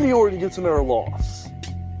 Randy Orton gets another loss,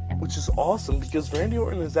 which is awesome because Randy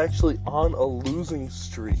Orton is actually on a losing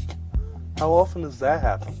streak. How often has that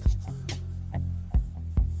happened?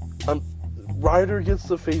 Ryder gets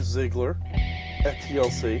to face Ziggler at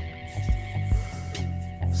TLC.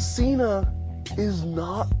 Cena is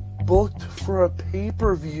not booked for a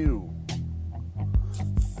pay-per-view.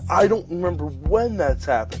 I don't remember when that's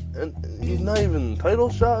happened. And he's not even in the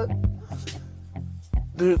title shot.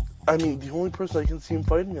 The only person I can see him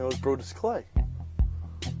fighting now is Brodus Clay.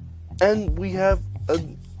 And we have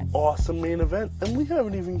an awesome main event. And we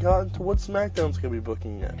haven't even gotten to what SmackDown's going to be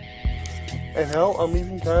booking yet. And hell, I'm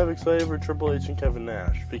even kind of excited for Triple H and Kevin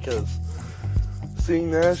Nash. Because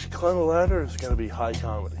seeing Nash climb a ladder is going to be high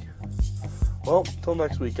comedy. Well, till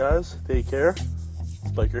next week, guys. Take care.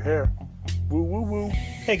 Spike your hair. Woo, woo, woo.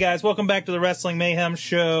 Hey, guys. Welcome back to the Wrestling Mayhem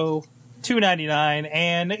Show 299.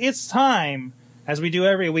 And it's time, as we do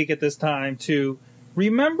every week at this time, to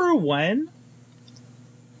remember when.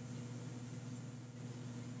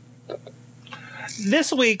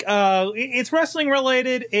 This week, it's wrestling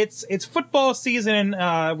related. It's football season.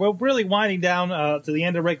 We're really winding down to the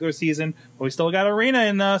end of regular season. But we still got arena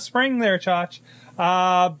in spring there, Chach.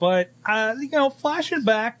 But flashing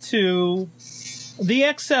back to the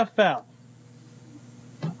XFL.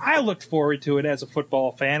 I looked forward to it as a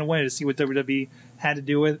football fan. I wanted to see what WWE had to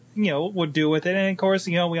do with, would do with it. And of course,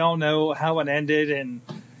 we all know how it ended. And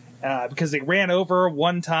because they ran over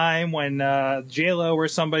one time when J-Lo or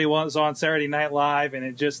somebody was on Saturday Night Live, and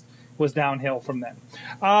it just was downhill from then.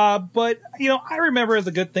 But I remember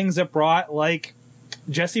the good things it brought, like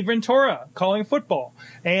Jesse Ventura calling football,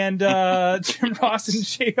 and Jim Ross and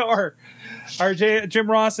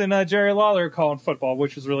Jim Ross and Jerry Lawler calling football,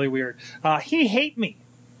 which was really weird. He hate me,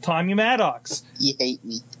 Tommy Maddox. You hate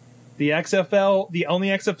me. The only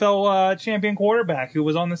XFL champion quarterback who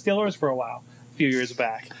was on the Steelers for a while, a few years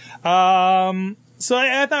back. So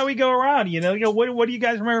I thought we'd go around. What do you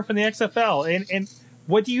guys remember from the XFL, and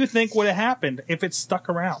what do you think would have happened if it stuck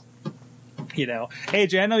around?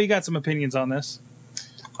 AJ, I know you got some opinions on this.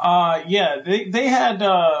 They had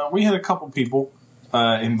we had a couple people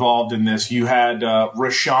involved in this. You had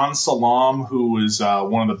Rashaan Salam, who was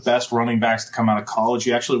one of the best running backs to come out of college.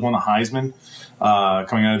 He actually won the Heisman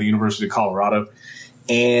coming out of the University of Colorado,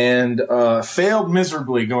 and failed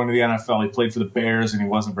miserably going to the NFL. He played for the Bears, and he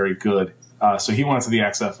wasn't very good. So he went to the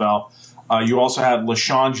XFL. You also had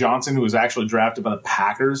LaShawn Johnson, who was actually drafted by the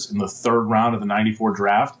Packers in the 3rd round of the '94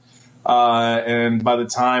 draft. And by the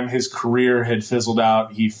time his career had fizzled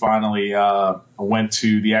out, he finally went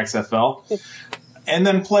to the XFL and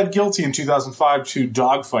then pled guilty in 2005 to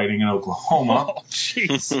dogfighting in Oklahoma. Oh,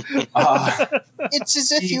 jeez. It's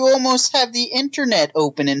as if you almost have the internet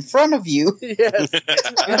open in front of you. Yes.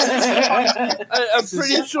 I'm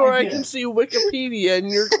pretty sure I can see Wikipedia in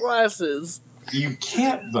your glasses. You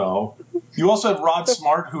can't, though. You also have Rod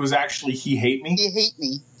Smart, who is actually He Hate Me. He Hate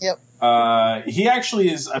Me, yep. He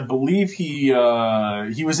actually is, I believe he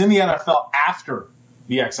was in the NFL after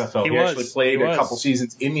the XFL. He Actually played a couple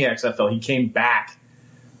seasons in the XFL. He came back.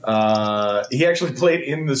 He actually played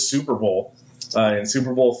in the Super Bowl, in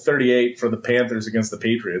Super Bowl 38 for the Panthers against the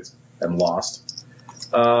Patriots and lost.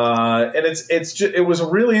 And it was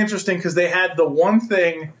really interesting because they had the one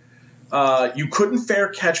thing you couldn't fair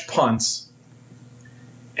catch punts,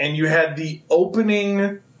 and you had the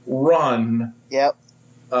opening run. Yep.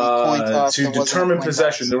 To determine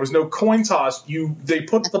possession. There was no coin toss. They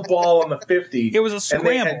put the ball on the 50. It was a scramble.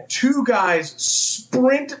 And they had two guys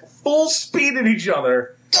sprint full speed at each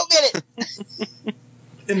other. Go get it!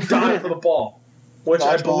 And dive for the ball, which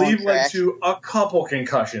I Dodgeball believe and led crack. to a couple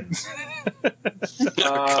concussions.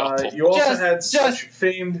 You also had such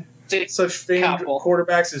famed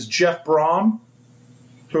quarterbacks as Jeff Brom,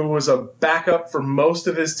 who was a backup for most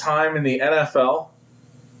of his time in the NFL.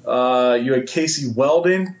 You had Casey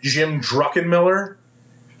Weldon, Jim Druckenmiller,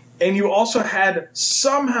 and you also had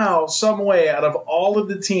somehow, some way, out of all of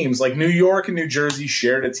the teams, like New York and New Jersey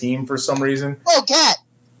shared a team for some reason. Oh, cat!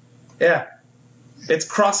 Yeah. It's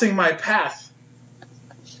crossing my path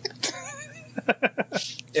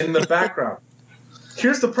in the background.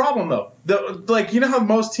 Here's the problem, though. You know how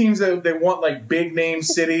most teams, they want, like, big name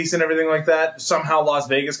cities and everything like that? Somehow Las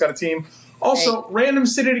Vegas got a team. Also, random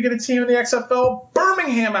city to get a team in the XFL,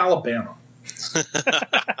 Birmingham, Alabama.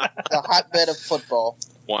 The hotbed of football.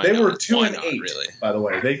 They were 2-8, really? By the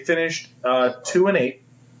way. They finished 2-8.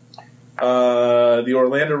 The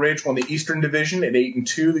Orlando Rage won the Eastern Division at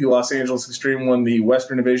 8-2. The Los Angeles Extreme won the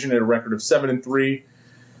Western Division at a record of 7-3.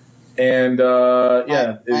 And the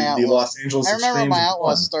Los Angeles Extreme. I remember my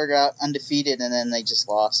Outlaws started out undefeated, and then they just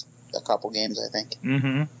lost a couple games, I think.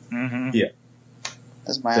 Mm-hmm. Mm-hmm. Yeah.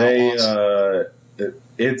 That's my Outlaws.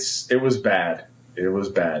 It was bad. It was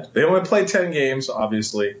bad. They only played 10 games,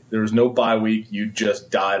 obviously. There was no bye week. You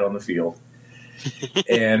just died on the field.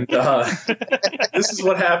 And this is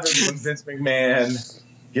what happens when Vince McMahon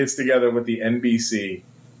gets together with the NBC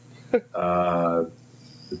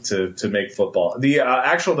to make football.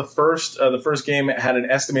 The first game had an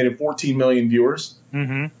estimated 14 million viewers.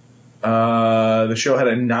 Mm-hmm. The show had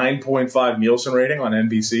a 9.5 Nielsen rating on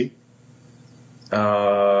NBC.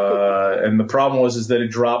 And the problem was that it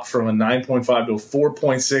dropped from a 9.5 to a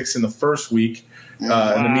 4.6 in the first week.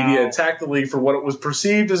 And the media attacked the league for what it was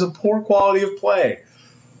perceived as a poor quality of play.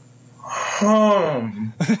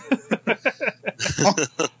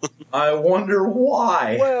 I wonder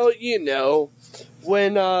why. Well,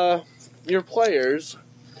 when your players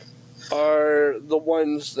are the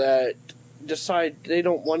ones that decide they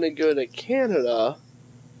don't want to go to Canada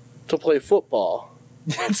to play football.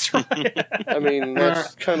 That's right. I mean,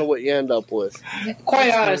 that's kind of what you end up with.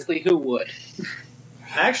 Quite honestly, who would?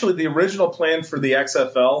 Actually, the original plan for the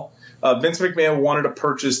XFL, Vince McMahon wanted to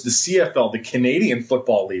purchase the CFL, the Canadian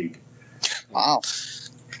Football League. Wow.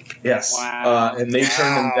 Yes. Wow. And they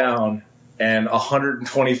turned him down, and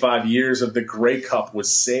 125 years of the Grey Cup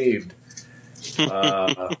was saved.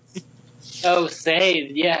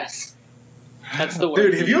 Saved, yes. That's the word.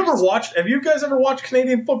 Dude, have you guys ever watched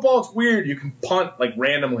Canadian football? It's weird. You can punt like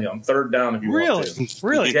randomly on third down if you want to.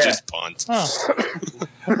 Really? Yeah. Just punt. Huh.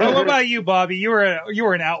 Well, what about you, Bobby? You were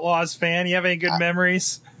an Outlaws fan. You have any good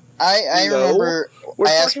memories? I remember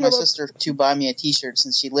I asked my sister to buy me a T-shirt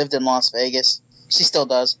since she lived in Las Vegas. She still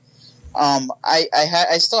does.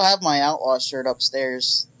 I still have my Outlaw shirt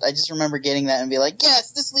upstairs. I just remember getting that and be like,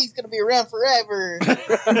 yes, this league's going to be around forever.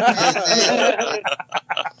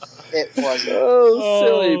 It wasn't. Oh,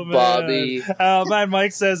 silly Bobby. Man,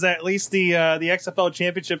 Mike says that at least the XFL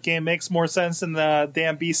championship game makes more sense than the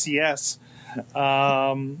damn BCS.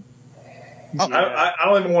 I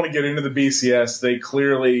don't even want to get into the BCS. They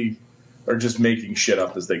clearly are just making shit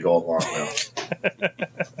up as they go along now.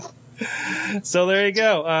 So there you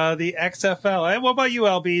go. The XFL. Hey, what about you,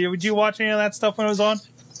 LB? Would you watch any of that stuff when it was on?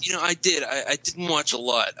 I did. I didn't watch a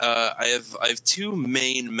lot. I have two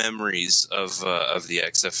main memories of the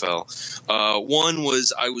XFL. One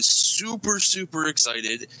was I was super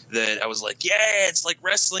excited that I was like, yeah, it's like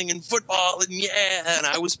wrestling and football, and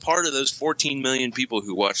I was part of those 14 million people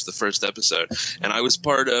who watched the first episode, and I was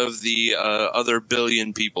part of the other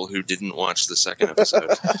billion people who didn't watch the second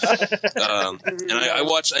episode. And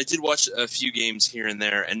I did watch a few games here and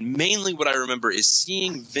there, and mainly what I remember is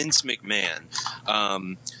seeing Vince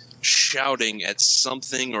McMahon shouting at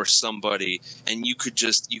something or somebody, and you could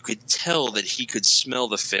tell that he could smell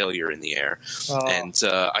the failure in the air. And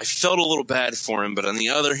I felt a little bad for him, but on the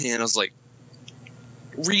other hand, I was like,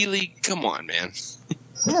 really? Come on, man.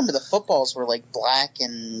 I remember the footballs were like black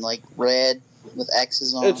and like red with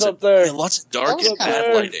X's on. It's up there. Yeah, lots of dark and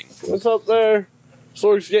bad lighting. It's up there.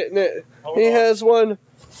 Sorg's getting it. He has one.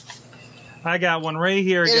 I got one right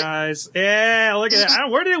here, guys. Yeah, look at that.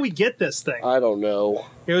 Where did we get this thing? I don't know.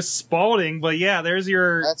 It was Spalding, but yeah, there's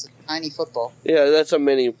your... That's a tiny football. Yeah, that's a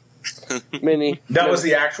mini. That was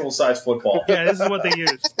the actual size football. Yeah, this is what they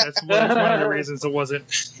used. That's one of the reasons it wasn't...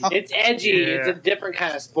 It's edgy. Yeah. It's a different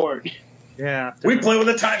kind of sport. Yeah. We play with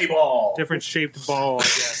a tiny ball. Different shaped ball, I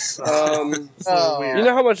guess. Oh. You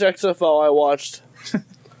know how much XFL I watched?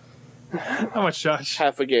 How much, Josh?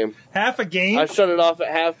 Half a game. Half a game? I shut it off at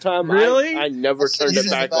halftime. Really? I never turned it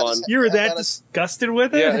back on. You were that disgusted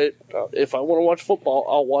with it? Yeah, if I want to watch football,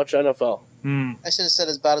 I'll watch NFL. I should have said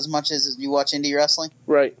it's about as much as you watch indie wrestling.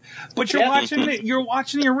 Right. But you're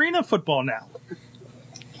watching the arena football now.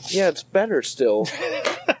 Yeah, it's better still.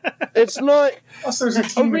 It's not. Plus, there's a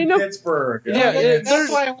team in Pittsburgh. Yeah,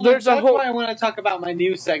 That's why I want to talk about my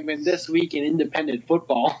new segment this week in independent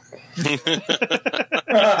football.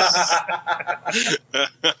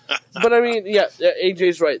 But I mean, yeah,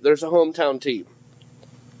 AJ's right. There's a hometown team.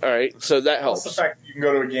 All right, so that helps. Plus the fact that you can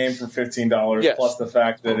go to a game for $15. Yes. Plus the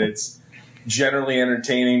fact that it's generally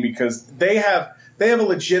entertaining because they have a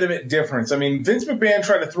legitimate difference. I mean, Vince McMahon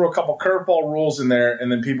tried to throw a couple curveball rules in there,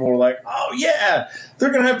 and then people were like, "Oh yeah,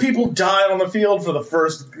 they're going to have people die on the field for the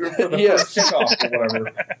first kickoff or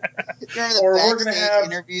whatever." Or we're going to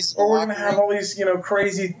have all these,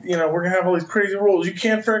 crazy, we're going to have all these crazy rules. You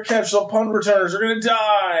can't fair catch, so punt returners are going to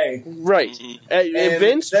die. Right. And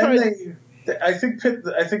Vince tried. I think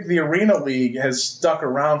the Arena League has stuck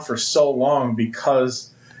around for so long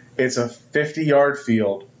because it's a 50-yard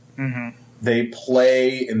field. Mm-hmm. They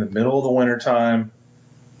play in the middle of the wintertime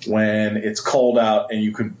when it's cold out and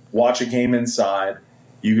you could watch a game inside.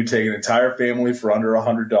 You could take an entire family for under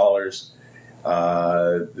 $100.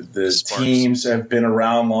 The teams have been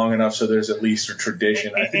around long enough so there's at least a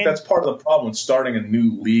tradition. I think that's part of the problem with starting a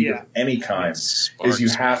new league of any kind is you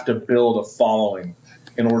have to build a following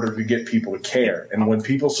in order to get people to care. And when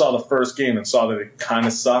people saw the first game and saw that it kind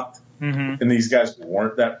of sucked, and these guys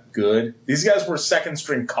weren't that good. These guys were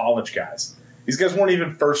second-string college guys. These guys weren't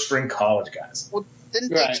even first-string college guys. Well, didn't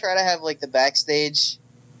they try to have, the backstage,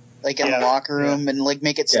 in the locker room and,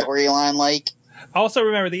 make it storyline-like? Also,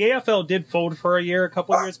 remember, the AFL did fold for a year a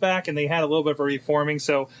couple of years back, and they had a little bit of a reforming,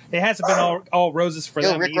 so it hasn't been all roses for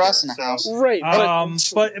them Rick either. Ross in the house. Right.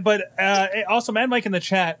 But also, Mad Mike in the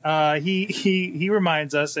chat, he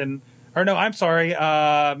reminds us,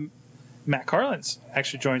 Matt Carlins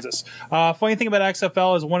actually joins us. Funny thing about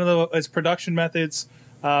XFL is one of its production methods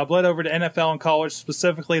bled over to NFL and college,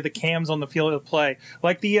 specifically the cams on the field of play.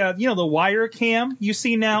 Like the wire cam you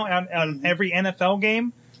see now on every NFL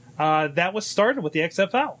game, that was started with the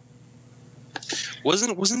XFL.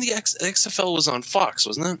 Wasn't the XFL was on Fox,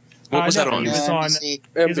 wasn't it? What was that on? It was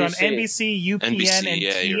on NBC, UPN, and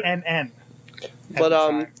TNN.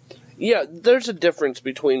 But yeah, there's a difference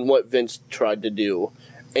between what Vince tried to do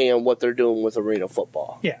and what they're doing with arena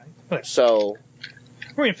football. Yeah. So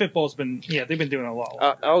arena football's been they've been doing a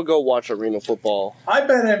lot. I'll go watch arena football. I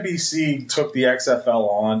bet NBC took the XFL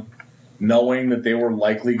on knowing that they were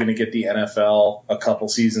likely going to get the NFL a couple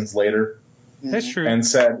seasons later. That's true. And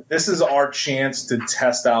said, this is our chance to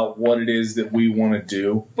test out what it is that we want to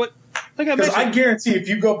do. But because I guarantee if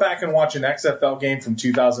you go back and watch an XFL game from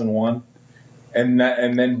 2001 and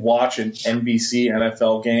then watch an NBC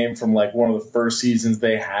NFL game from one of the first seasons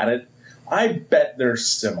they had it, I bet they're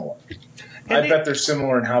similar. I bet they're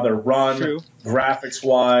similar in how they're run,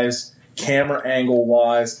 graphics-wise, camera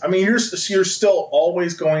angle-wise. I mean, you're still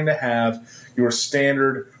always going to have your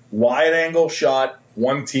standard wide-angle shot,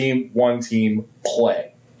 one team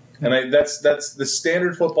play. And that's the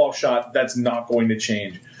standard football shot. That's not going to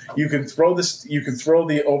change. You can throw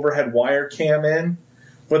the overhead wire cam in,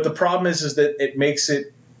 but the problem is that it makes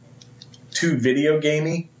it too video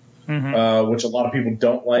gamey, which a lot of people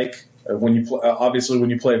don't like. When you obviously when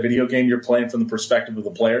you play a video game, you're playing from the perspective of the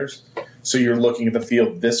players, so you're looking at the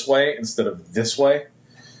field this way instead of this way.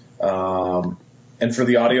 And for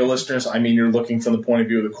the audio listeners, I mean, you're looking from the point of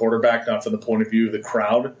view of the quarterback, not from the point of view of the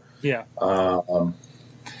crowd. Yeah.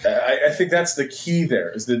 I think that's the key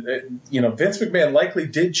there is that, Vince McMahon likely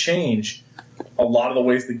did change a lot of the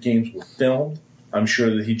ways the games were filmed. I'm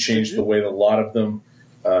sure that he changed the way that a lot of the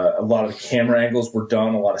camera angles were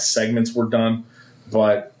done, a lot of segments were done.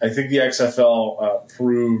 But I think the XFL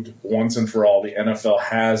proved once and for all the NFL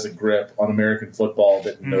has a grip on American football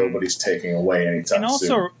that nobody's taking away anytime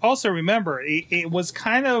soon. And also remember, it was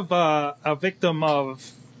kind of a victim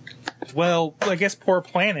of, I guess poor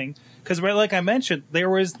planning. Because like I mentioned, there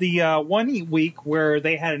was the 1 week where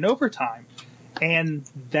they had an overtime, and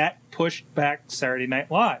that pushed back Saturday Night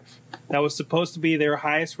Live. That was supposed to be their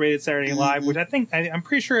highest rated Saturday Night Live, which I'm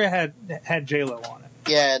pretty sure it had J-Lo on it.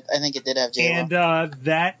 Yeah, I think it did have J-Lo. And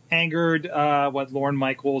that angered Lorne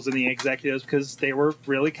Michaels and the executives because they were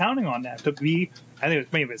really counting on that to be, I think it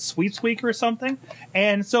was maybe a sweeps week or something.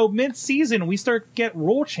 And so mid-season, we start to get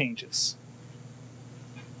rule changes.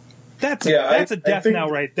 That's a death knell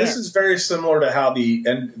right there. This is very similar to how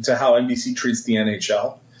NBC treats the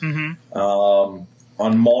NHL. Mm-hmm.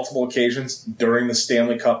 On multiple occasions during the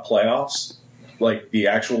Stanley Cup playoffs, like the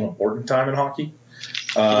actual important time in hockey,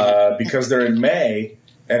 because they're in May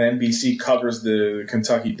and NBC covers the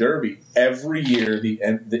Kentucky Derby. Every year, the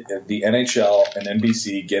NHL and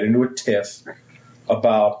NBC get into a tiff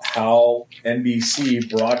about how NBC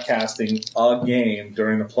broadcasting a game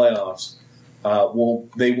during the playoffs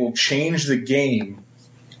they will change the game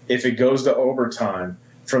if it goes to overtime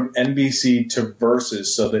from NBC to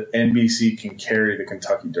Versus so that NBC can carry the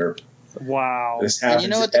Kentucky Derby. Wow. This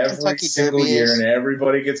happens every single year, and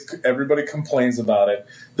everybody complains about it.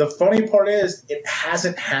 The funny part is it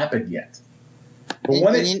hasn't happened yet. But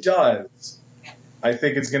when it does, I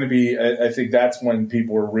think it's going to be. I think that's when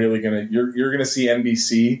people are really going to. You're going to see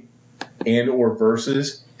NBC and or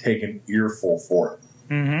Versus take an earful for it.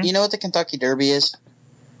 Mm-hmm. You know what the Kentucky Derby is?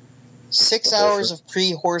 6 hours of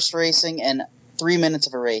pre-horse racing and 3 minutes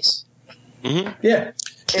of a race. Mm-hmm. Yeah.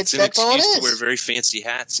 It's an excuse to wear very fancy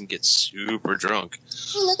hats and get super drunk.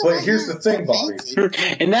 But here's the thing, Bobby.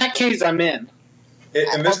 In that case, I'm in.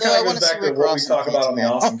 And this kind of goes back to what we talk about on the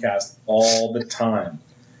Awesome Cast all the time,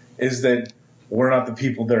 is that we're not the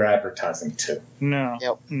people they're advertising to. No.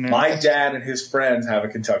 Yep. No. My dad and his friends have a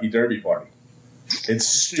Kentucky Derby party. It's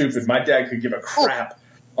stupid. My dad could give a crap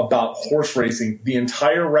about horse racing the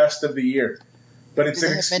entire rest of the year. But it's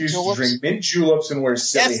an excuse to drink mint juleps and wear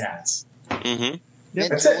silly hats. Mm-hmm. Yep.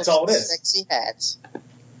 That's all it is. Sexy hats.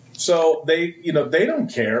 So they don't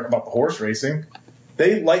care about the horse racing.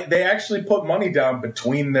 They actually put money down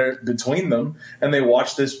between them, and they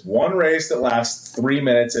watch this one race that lasts 3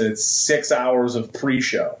 minutes and it's 6 hours of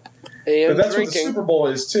pre-show. And but that's drinking. what the Super Bowl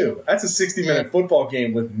is too. That's a 60-minute football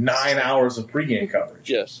game with 9 hours of pregame coverage.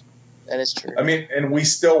 Yes, that is true. I mean, and we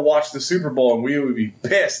still watch the Super Bowl, and we would be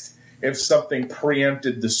pissed if something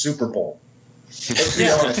preempted the Super Bowl. Let's be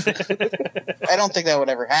honest. I don't think that would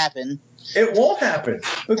ever happen. It won't happen.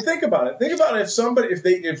 But think about it. Think about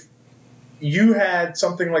if you had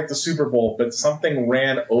something like the Super Bowl, but something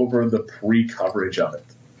ran over the pre-coverage of it.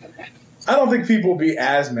 I don't think people would be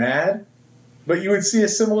as mad, but you would see a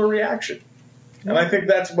similar reaction. And I think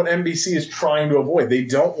that's what NBC is trying to avoid. They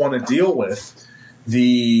don't want to deal with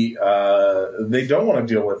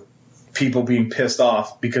people being pissed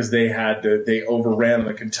off because they overran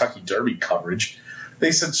the Kentucky Derby coverage.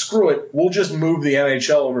 They said, "Screw it, we'll just move the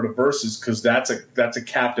NHL over to Versus because that's a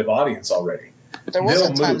captive audience already." There was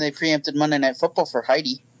a time they preempted Monday Night Football for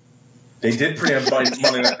Heidi. They did preempt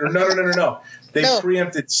Monday Night. No. They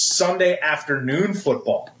preempted Sunday afternoon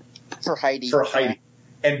football for Heidi. Yeah.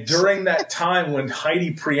 And during that time when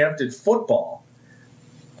Heidi preempted football,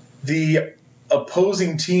 the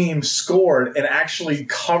opposing team scored and actually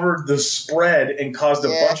covered the spread and caused a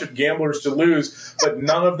bunch of gamblers to lose, but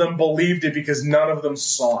none of them believed it because none of them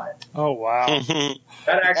saw it. Oh, wow.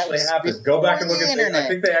 That actually happened. Go back and look at it. I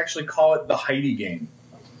think they actually call it the Heidi game.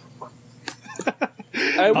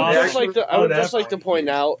 I would just like to point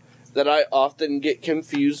out that I often get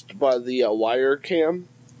confused by the wire cam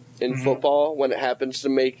in football when it happens to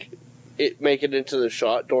make it into the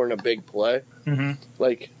shot during a big play. Mm-hmm.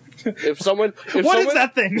 Like, if someone what is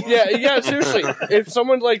that thing? Yeah, seriously. If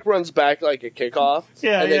someone runs back like a kickoff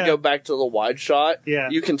and they go back to the wide shot,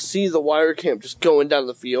 you can see the wire cam just going down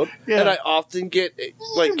the field. Yeah. And I often get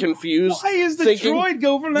confused. Why is the droid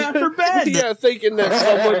go from that for bed?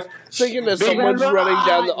 thinking that someone's running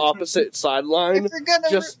down the opposite sideline,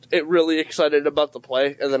 really excited about the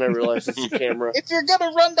play, and then I realize it's the camera. If you're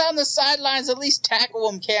gonna run down the sidelines, at least tackle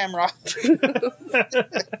them, camera.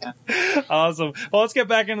 Awesome. Well, let's get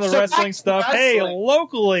back into the wrestling stuff. Hey,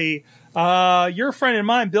 locally, your friend and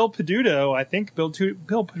mine, Bill Peduto. I think Bill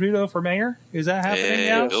Peduto for mayor. Is that happening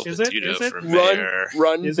now? Bill Is Peduto it? for mayor.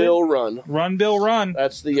 Run, Bill, run. Run, Bill, run.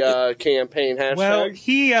 That's the campaign hashtag. Well,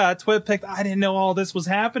 he twit-picked. I didn't know all this was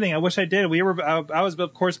happening. I wish I did. I was,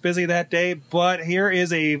 of course, busy that day. But here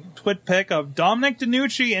is a twit pic of Dominic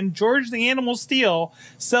DeNucci and George the Animal Steele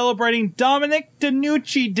celebrating Dominic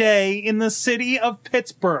DeNucci Day in the city of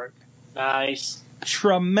Pittsburgh. Nice.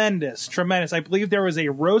 Tremendous. I believe there was a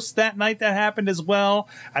roast that night that happened as well.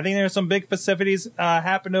 I think there were some big festivities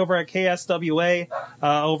happened over at KSWA,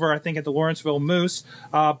 over I think at the Lawrenceville Moose.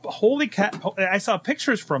 Holy cat! I saw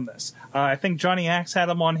pictures from this. I think Johnny Axe had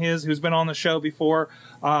him on who's been on the show before,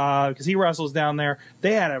 because he wrestles down there.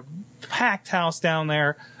 They had a packed house down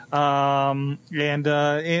there. And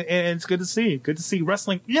it's good to see. Good to see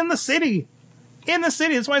wrestling in the city. In the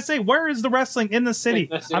city. That's why I say, where is the wrestling in the city?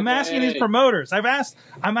 I'm asking these promoters. I'm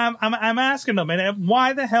asking them, and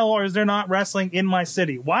why the hell is there not wrestling in my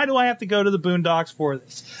city? Why do I have to go to the boondocks for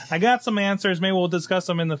this? I got some answers. Maybe we'll discuss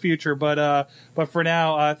them in the future. But for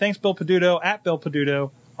now, thanks Bill Peduto at Bill Peduto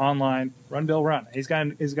online. Run Bill Run. He's got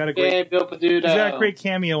a great Bill Peduto. He's got a great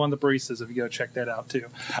cameo on the baristas if you go check that out too.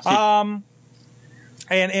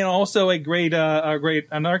 And also a great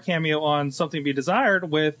another cameo on Something to Be Desired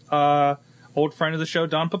with old friend of the show,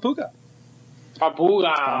 Don Papuga. Don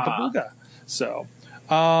Papuga. So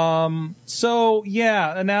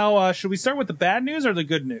yeah. And now, should we start with the bad news or the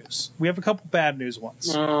good news? We have a couple bad news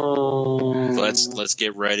ones. Let's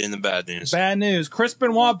get right in the bad news. Bad news: Chris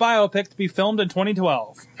Benoit biopic to be filmed in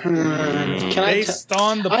 2012, based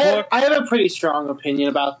on the book. I have a pretty strong opinion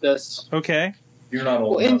about this. Okay. You're not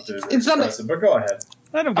old enough to express it, but go ahead.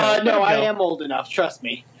 Let him go. I am old enough. Trust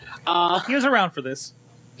me. He was around for this.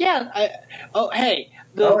 Yeah. He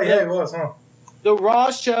was, huh? The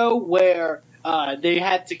Raw show where they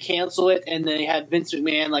had to cancel it, and they had Vince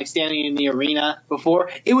McMahon standing in the arena before.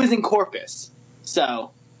 It was in Corpus,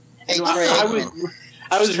 so I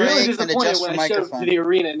was really disappointed when I showed up to the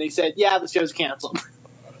arena and they said, "Yeah, the show's canceled."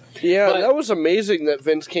 Yeah, that was amazing that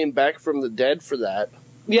Vince came back from the dead for that.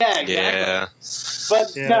 Yeah, exactly. Yeah.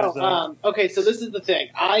 But no, okay, so this is the thing.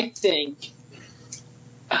 I think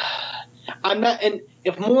I'm not, and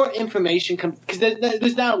if more information comes, because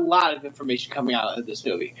there's not a lot of information coming out of this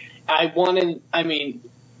movie. If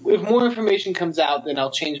more information comes out, then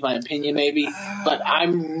I'll change my opinion maybe. But I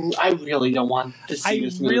really don't want to see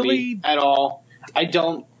this movie at all. I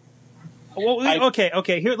don't. Well,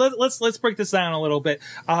 okay. Here, let's break this down a little bit.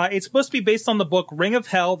 It's supposed to be based on the book Ring of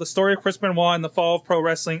Hell: The Story of Chris Benoit and the Fall of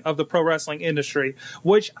the Pro Wrestling Industry,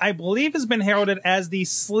 which I believe has been heralded as the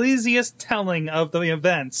sleaziest telling of the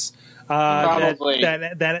events that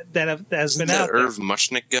has been out there. Irv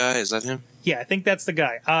Muchnick guy, is that him? Yeah, I think that's the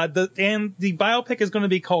guy. The biopic is going to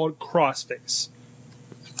be called Crossface.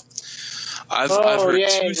 I've heard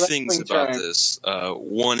two things about this.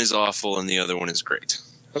 One is awful and the other one is great.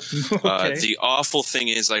 Okay. The awful thing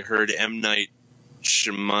is I heard M. Night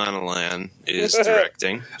Shyamalan is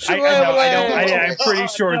directing.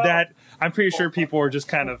 I'm pretty sure people are just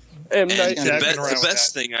kind of. And the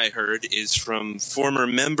best thing I heard is from former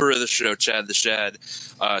member of the show, Chad the Shad,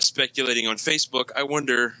 speculating on Facebook. I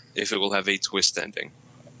wonder if it will have a twist ending.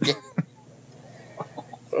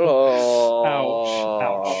 Oh,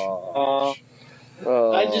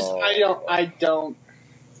 I don't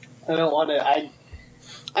want to.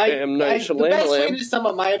 The best way to sum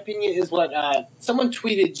up my opinion is what someone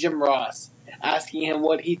tweeted Jim Ross, asking him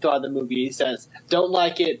what he thought of the movie. He says, "Don't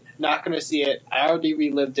like it, not going to see it. I already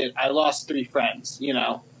relived it. I lost 3 friends.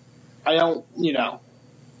 I don't.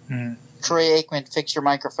 Troy Aikman, fix your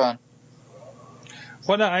microphone.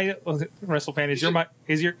 What Wrestlefan is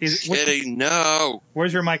your no.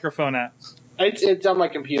 Where's your microphone at? It's on my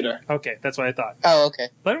computer. Okay, that's what I thought. Oh, okay.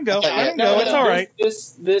 Let him go. Let him go. It's all right.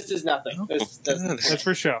 This is nothing. That's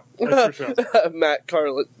for show. Matt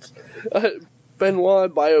Carlin.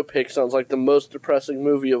 Benoit biopic sounds like the most depressing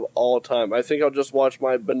movie of all time. I think I'll just watch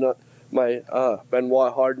my Benoit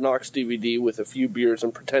Hard Knocks DVD with a few beers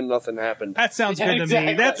and pretend nothing happened. That sounds good to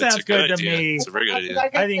me. That sounds good to me. It's a very good idea.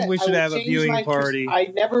 I think we should have a viewing party. I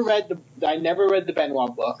never read the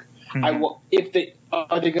Benoit book. Mm-hmm.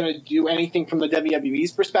 Are they going to do anything from the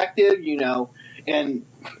WWE's perspective?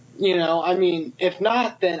 If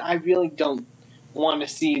not, then I really don't want to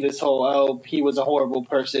see this whole, he was a horrible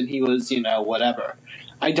person, he was, whatever.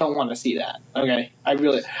 I don't want to see that. Okay, I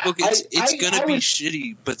really. Look, it's going to be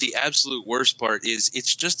shitty, but the absolute worst part is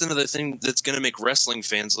it's just another thing that's going to make wrestling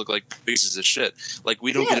fans look like pieces of shit.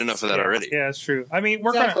 We don't get enough of that already. Yeah, it's true. I mean,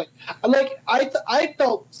 we're exactly. I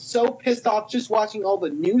felt so pissed off just watching all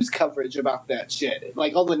the news coverage about that shit,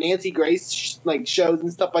 all the Nancy Grace shows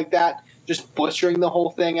and stuff like that, just butchering the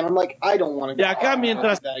whole thing, and I'm like, I don't want to. Yeah, it got me into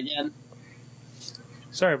that again.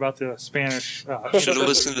 Sorry about the Spanish. Should have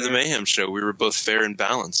listened to the Mayhem show. We were both fair and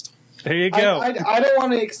balanced. There you go. I don't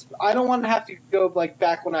want to. I don't want to have to go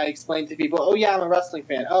back when I explained to people. Oh yeah, I'm a wrestling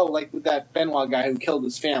fan. Oh, with that Benoit guy who killed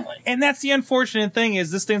his family. And that's the unfortunate thing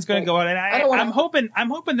is this thing's going to go out. And I'm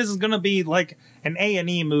hoping this is going to be like an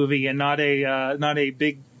A&E movie and not a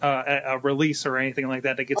big a release or anything like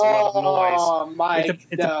that gets a lot of noise. Mike,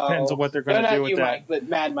 it depends on what they're going to do with that. Mike, but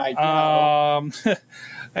Mad Mike. No.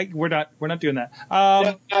 We're not doing that.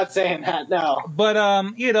 Not saying that, no. But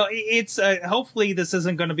it's hopefully this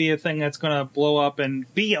isn't going to be a thing that's going to blow up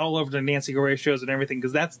and be all over the Nancy Grace shows and everything,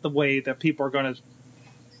 because that's the way that people are going to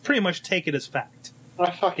pretty much take it as fact.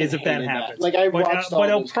 is if that happens. Like I but watched but all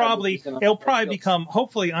it'll those probably covers and I'm become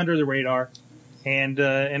hopefully under the radar, and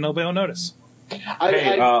nobody will notice.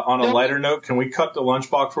 Hey, on a lighter note, can we cut the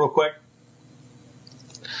lunchbox real quick?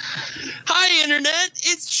 Hi, Internet!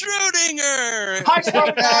 It's Schrodinger! Hi,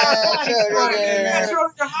 Schrodinger! Schrodinger.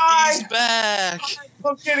 Schrodinger, hi! He's back!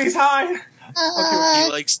 Look, kitties, hi!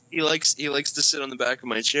 He likes to sit on the back of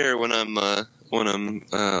my chair when I'm on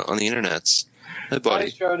the internets. Hey, Hi,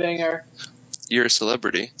 buddy, Schrodinger. you're a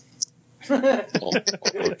celebrity. Look at him!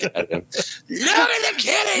 Look at the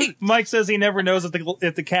kitty! Mike says he never knows if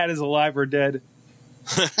the cat is alive or dead.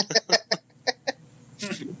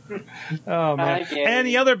 Oh man! And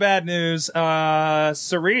the other bad news,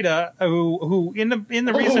 Sarita, who in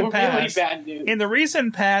the recent past, really bad news. in the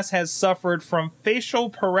recent past, has suffered from facial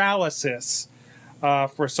paralysis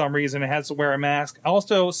for some reason. It has to wear a mask.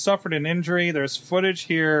 Also suffered an injury. There's footage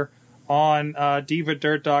here on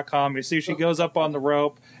DivaDirt.com. You see she goes up on the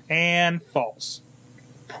rope and falls,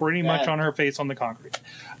 pretty much on her face on the concrete.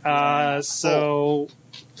 But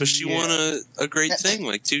she won a great thing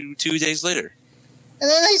like two days later. And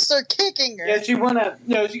then they start kicking her. Yeah,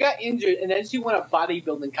 she got injured, and then she won a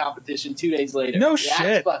bodybuilding competition 2 days later. No That's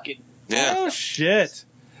shit. Fucking Yeah. Oh shit!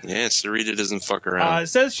 Yeah, Sarita doesn't fuck around. It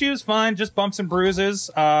says she was fine, just bumps and bruises.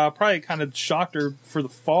 Probably kind of shocked her for the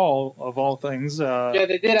fall of all things. yeah,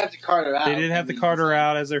 they did have to cart her out. They did have to cart her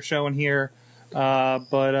out, as they're showing here.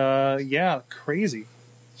 Yeah, crazy.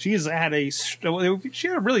 She's had a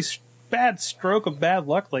really bad stroke of bad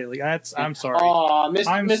luck lately. I'm sorry. Oh,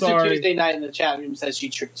 Mr. sorry. Tuesday Night in the chat room says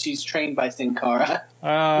she's trained by Sin Cara.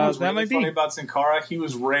 That really might funny be. about Sin Cara. He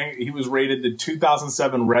was rated the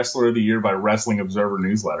 2007 Wrestler of the Year by Wrestling Observer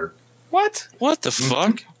Newsletter. What? What the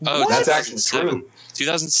fuck? Oh, That's actually true.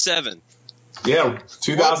 2007. Yeah, What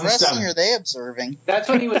wrestling 2007. are they observing? That's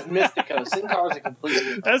when he was Mystico. Sin Cara's a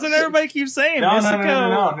completely That's what everybody keeps saying.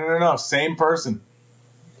 No. Same person.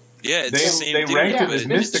 Yeah, it's They the same dude, ranked him but as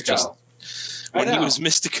it's just- Mystico. When I he know. was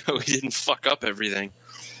Mystico, he didn't fuck up everything.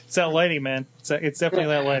 It's that lighting, man. It's definitely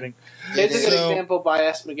that lighting. Here's a good So- example by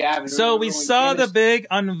S. McGavin. So we Remember when saw the Guinness- big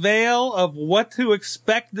unveil of what to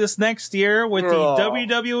expect this next year with the Oh.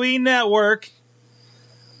 WWE Network.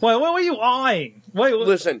 What are you eyeing? Wait,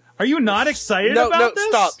 Listen, are you not excited no, about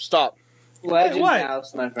this? stop. Legends what?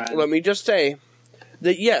 House, my friend. Let me just say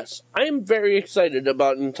that yes, I am very excited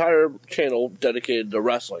about an entire channel dedicated to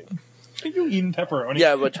wrestling. Are you eating pepperoni?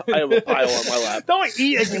 Yeah, but I have a pile on my lap. Don't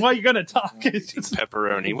eat it while you're gonna talk. It's just-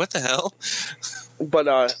 Pepperoni. What the hell? But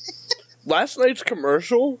last night's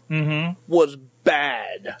commercial was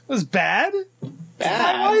bad. It was bad?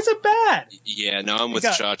 Bad. Why is it bad? Yeah, no, I'm with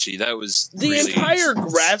got- Chachi. That was The really entire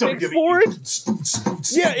graphics for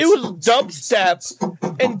it, yeah, it was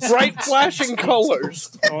dubstep and bright flashing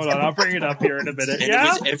colors. Hold on, I'll bring it up here in a minute. And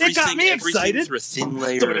Yeah, it was it got me excited. through a thin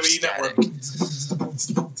layer of WWE static. Network.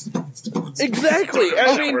 Exactly.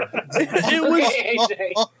 I mean, it was. Okay,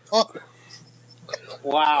 AJ.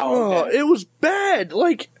 Wow. Oh, okay. it was bad.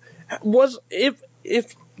 Like, if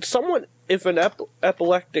an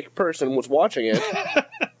epileptic person was watching it,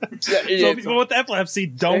 So people with epilepsy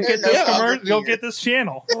don't get this Yeah. commercial. Don't get this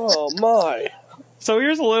channel. oh my. So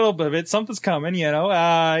here's a little bit of it. Something's coming, you know.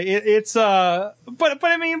 But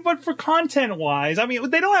for content wise, I mean,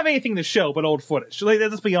 they don't have anything to show but old footage. Like,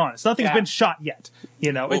 let's be honest, nothing's Yeah. been shot yet.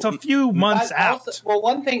 You know, it's a few months I out. also- well,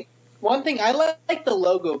 one thing I like the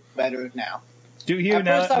logo better now. Do you At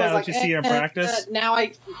now first I was that like, you see it in practice? Now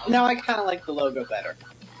I kind of like the logo better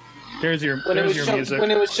There's your when it was shown, music. when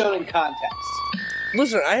it was shown in context.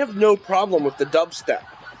 Listen, I have no problem with the dubstep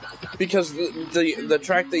because the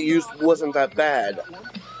track they used wasn't that bad,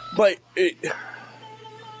 but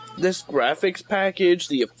this graphics package,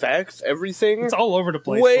 the effects, everything, It's all over the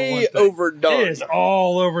place. way for one thing. overdone. It is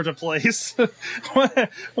all over the place. what and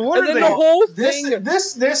are then they? the whole thing.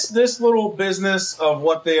 This little business of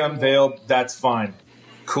what they unveiled, that's fine.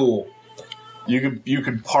 Cool. You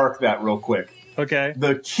could park that real quick. Okay.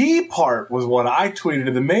 The key part was what I tweeted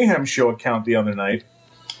to the Mayhem Show account the other night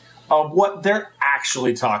of what they're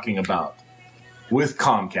actually talking about with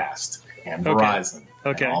Comcast and Okay. Verizon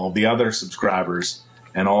Okay. and all of the other subscribers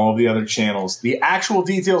and all of the other channels. The actual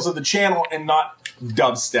details of the channel and not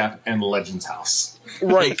dubstep and Legends House.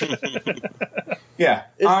 Right. Yeah,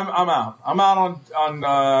 I'm out. I'm out on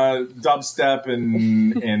dubstep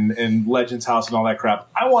and Legends House and all that crap.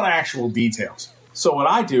 I want actual details. So what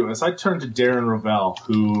I do is I turn to Darren Ravel,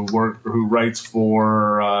 who writes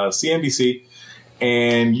for CNBC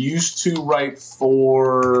and used to write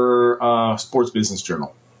for Sports Business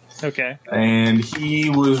Journal. Okay. And he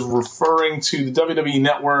was referring to the WWE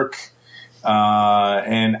Network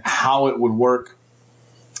and how it would work.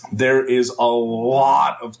 there is a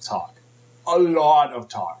lot of talk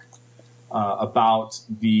about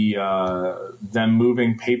the them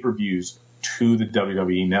moving pay-per-views to the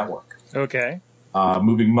WWE Network. Okay.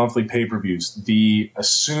 Moving monthly pay-per-views. The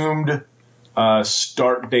assumed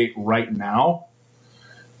start date right now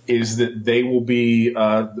is that they will be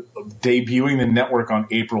debuting the network on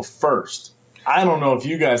April 1st. I don't know if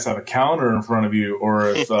you guys have a calendar in front of you or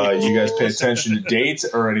if you guys pay attention to dates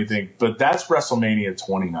or anything, but that's WrestleMania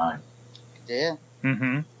 29. Yeah.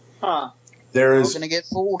 Mm-hmm. Huh. There We're is going to get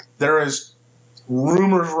fooled. there is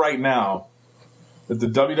rumors right now that the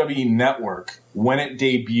WWE Network, when it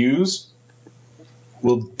debuts,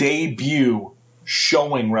 will debut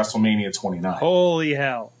showing WrestleMania 29. Holy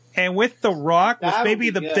hell. And with The Rock, with That would maybe be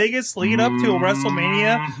the good. biggest lead up to a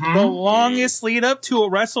WrestleMania, the longest lead up to a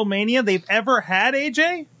WrestleMania they've ever had,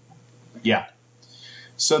 AJ? Yeah.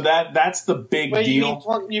 So that's the big Wait,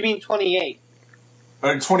 deal. you mean 28?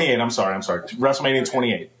 28, I'm sorry. WrestleMania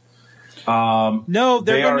 28. No,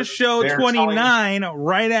 they're going to show they're 29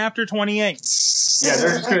 right after 28. Yeah,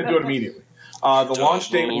 they're just going to do it immediately. The launch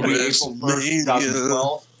date will be April 1st,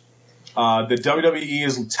 2012. The WWE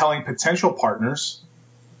is telling potential partners.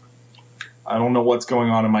 I don't know what's going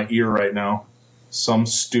on in my ear right now. Some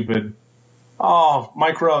stupid. Oh,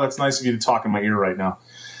 Mike Rowe, that's nice of you to talk in my ear right now.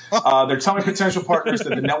 They're telling potential partners that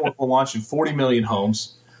the network will launch in 40 million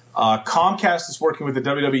homes. Comcast is working with the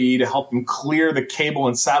WWE to help them clear the cable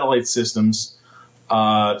and satellite systems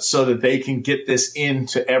so that they can get this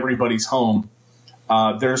into everybody's home.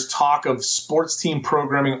 There's talk of sports team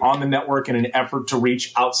programming on the network in an effort to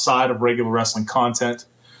reach outside of regular wrestling content.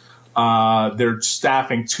 They're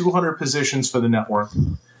staffing 200 positions for the network,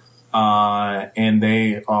 and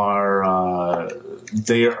they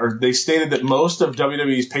stated that most of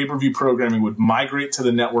WWE's pay-per-view programming would migrate to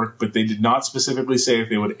the network, but they did not specifically say if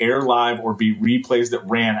they would air live or be replays that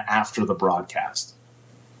ran after the broadcast.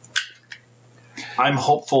 I'm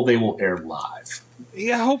hopeful they will air live.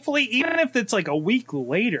 Yeah, hopefully, even if it's like a week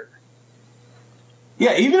later.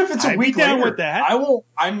 Yeah, even if it's a I'd week be down later, with that.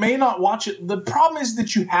 I may not watch it. The problem is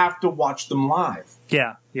that you have to watch them live.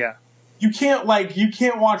 Yeah. You can't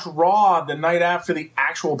watch Raw the night after the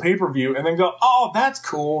actual pay-per-view and then go, "Oh, that's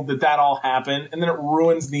cool that all happened," and then it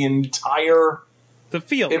ruins the entire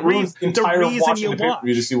feel. It ruins the entire reason watching you the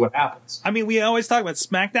pay-per-view to see what happens. I mean, we always talk about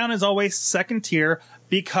SmackDown is always second tier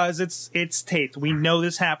because it's taped. We know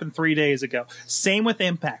this happened 3 days ago. Same with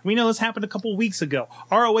Impact. We know this happened a couple weeks ago.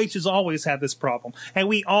 ROH has always had this problem. And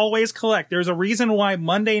we always collect. There's a reason why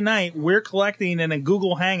Monday night we're collecting in a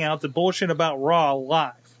Google Hangout the bullshit about Raw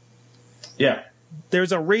live. Yeah.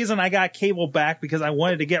 There's a reason I got cable back because I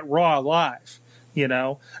wanted to get Raw live. You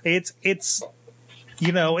know, there's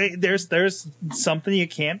something you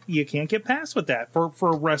can't get past with that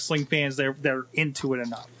for wrestling fans. They're into it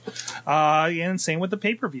enough. And same with the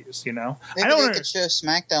pay-per-views. You know, Maybe they could show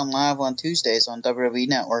SmackDown live on Tuesdays on WWE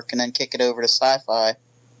Network and then kick it over to Sci-Fi.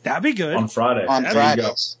 That'd be good on Friday. On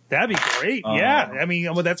Fridays, that'd be great. Yeah, I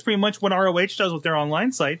mean, well, that's pretty much what ROH does with their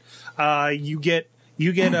online site. You get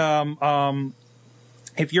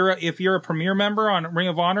if you're a Premier member on Ring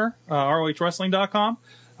of Honor, ROHWrestling.com.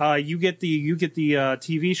 You get the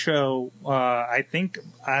TV show. I think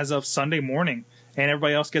as of Sunday morning, and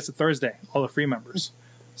everybody else gets it Thursday. All the free members.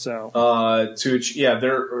 So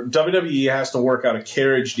WWE has to work out a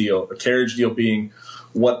carriage deal. A carriage deal being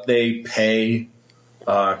what they pay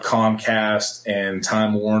Comcast and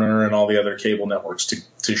Time Warner and all the other cable networks to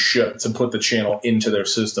put the channel into their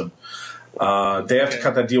system. They have to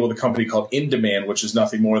cut that deal with a company called In Demand, which is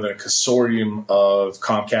nothing more than a consortium of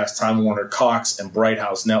Comcast, Time Warner, Cox, and Bright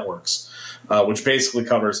House networks, which basically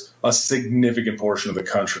covers a significant portion of the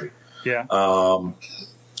country. Yeah.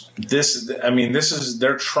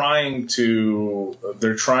 They're trying to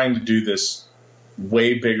do this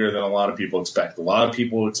way bigger than a lot of people expect. A lot of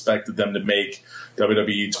people expected them to make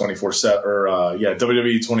WWE 24/7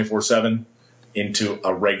 WWE 24/7 into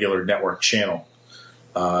a regular network channel.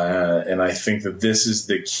 And I think that this is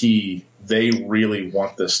the key. They really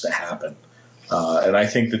want this to happen. And I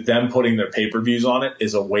think that them putting their pay-per-views on it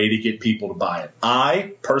is a way to get people to buy it.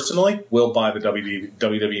 I, personally, will buy the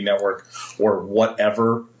WWE Network or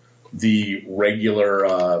whatever the regular,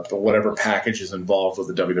 whatever package is involved with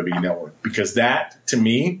the WWE Network. Because that, to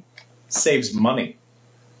me, saves money.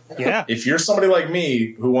 Yeah. If you're somebody like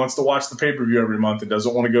me who wants to watch the pay-per-view every month and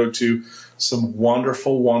doesn't want to go to some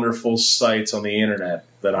wonderful, wonderful sites on the internet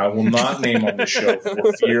that I will not name on the show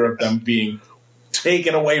for fear of them being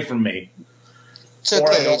taken away from me. It's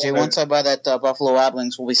okay, AJ. Once I buy that Buffalo Wild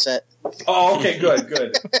Wings, we'll be set. Oh, okay,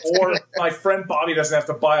 good. Or my friend Bobby doesn't have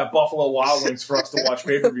to buy a Buffalo Wild Wings for us to watch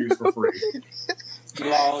pay-per-views for free.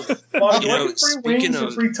 Balls. Bobby, do You I know, get free speaking wings or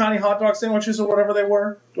of- free tiny hot dog sandwiches or whatever they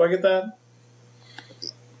were? Do I get that?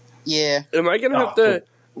 Yeah. Am I gonna have Oh, to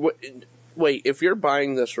wait? If you're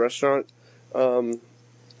buying this restaurant, do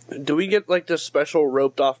we get like this special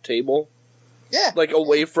roped off table, Yeah. like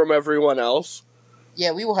away from everyone else?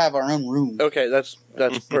 Yeah, we will have our own room. Okay, that's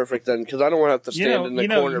perfect then, because I don't want to have to stand in the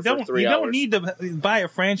corner for 3 hours. You don't need to buy a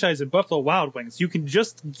franchise at Buffalo Wild Wings. You can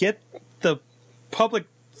just get the public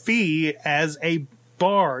fee as a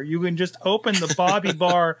bar. You can just open the Bobby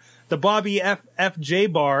bar, the Bobby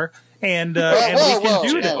FJ bar, and we can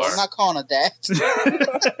do this. I'm not calling it that.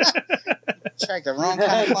 Attract the wrong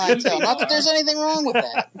kind of clientele. Not that there's anything wrong with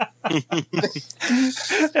that.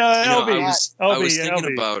 I was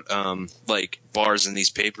thinking about like bars and these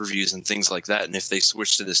pay-per-views and things like that, and if they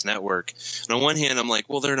switch to this network. And on one hand, I'm like,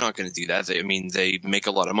 well, they're not going to do that. They make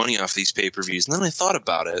a lot of money off these pay-per-views. And then I thought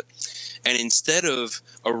about it, and instead of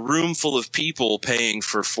a room full of people paying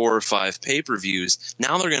for 4 or 5 pay-per-views,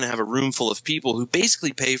 now they're going to have a room full of people who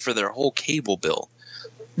basically pay for their whole cable bill.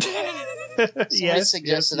 Somebody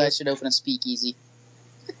suggested I should open a speakeasy.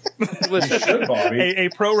 Listen, a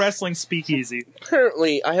pro wrestling speakeasy.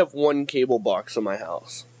 Currently, I have one cable box in my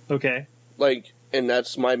house. Okay. And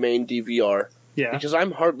that's my main DVR. Yeah. Because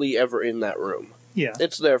I'm hardly ever in that room. Yeah.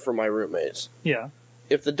 It's there for my roommates. Yeah.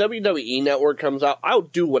 If the WWE Network comes out, I'll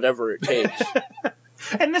do whatever it takes.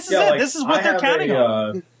 And this is it. This is what they're counting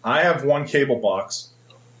on. I have one cable box.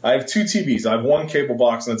 I have 2 TVs. I have one cable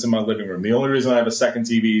box, and that's in my living room. The only reason I have a second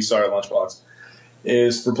TV, sorry, Lunchbox,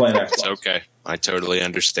 is for playing Xbox. It's okay. I totally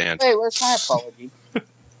understand. Hey, where's my apology?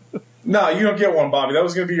 No, you don't get one, Bobby. That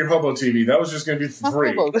was going to be your hobo TV. That was just going to be for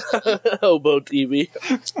free. Hobo TV.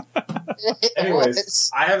 Anyways,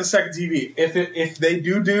 I have a second TV. If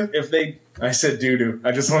they I said doo-doo.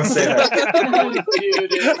 I just want to say that.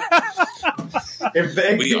 If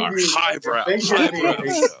they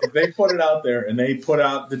if they put it out there and they put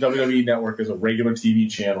out the WWE Network as a regular TV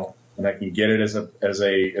channel, and I can get it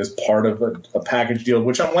as part of a package deal,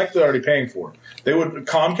 which I'm likely already paying for.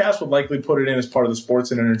 Comcast would likely put it in as part of the sports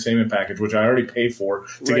and entertainment package, which I already pay for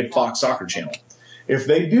to get Fox Soccer Channel. If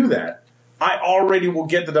they do that, I already will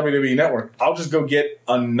get the WWE Network. I'll just go get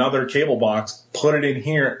another cable box, put it in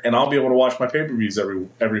here, and I'll be able to watch my pay-per-views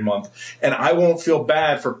every month. And I won't feel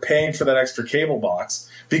bad for paying for that extra cable box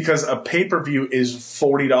because a pay-per-view is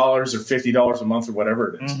 $40 or $50 a month or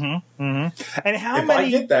whatever it is. Mm-hmm, mm-hmm. And if I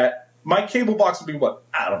get that, my cable box would be what?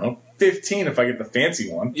 I don't know, $15 if I get the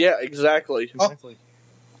fancy one. Yeah, exactly. Oh.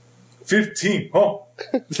 15. Oh.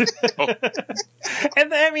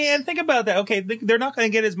 And think about that. Okay, they're not going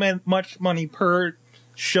to get as much money per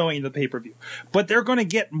showing the pay-per-view, but they're going to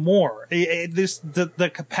get more.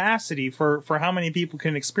 The capacity for how many people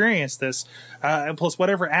can experience this, plus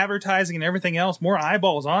whatever advertising and everything else, more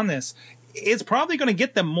eyeballs on this, it's probably going to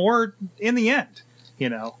get them more in the end.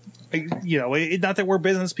 Not that we're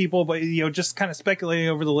business people, but just kind of speculating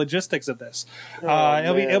over the logistics of this.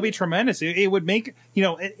 It'll be tremendous. It would make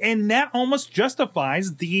and that almost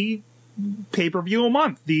justifies the pay-per-view a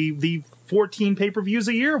month, the 14 pay-per-views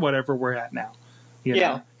a year, whatever we're at now.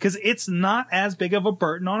 Because it's not as big of a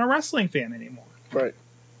burden on a wrestling fan anymore. Right.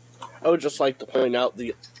 I would just like to point out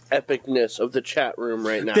the epicness of the chat room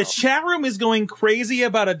right now. The chat room is going crazy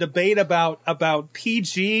about a debate about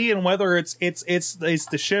PG and whether it's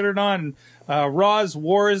the shit or not. And Raw's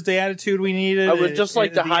War is the attitude we needed. I would just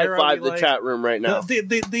like to high five the chat room right now.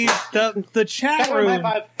 The chat room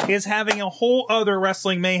is having a whole other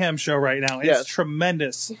Wrestling Mayhem show right now. It's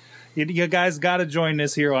tremendous. You guys got to join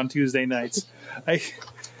us here on Tuesday nights.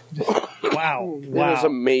 Wow. It is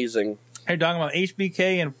amazing. You're talking about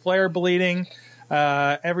HBK and Flair bleeding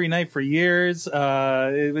every night for years. So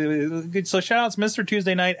shout outs Mr.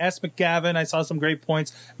 Tuesday Night, S. McGavin. I saw some great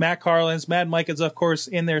points. Matt Carlins. Mad Mike is, of course,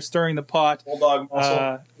 in there stirring the pot. Bulldog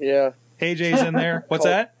Muscle. Yeah. AJ's in there. What's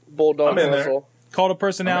that? Bulldog Muscle. Cult of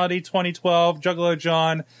Personality 2012. Juggalo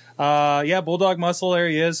John. Bulldog Muscle. There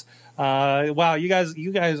he is. Wow, you guys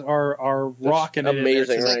are rocking it.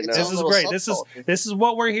 Amazing right now. This is great. This is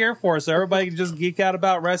what we're here for. So everybody can just geek out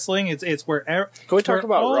about wrestling. It's where can we talk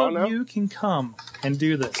about Raw now? You can come and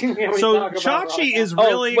do this. So Chachi is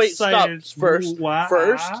really excited. Stop.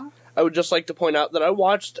 First, I would just like to point out that I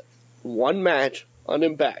watched one match on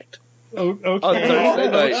Impact. Okay. On Thursday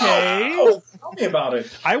night. Okay. Oh, tell me about it.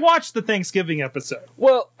 I watched the Thanksgiving episode.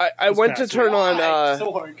 Well, I went to turn on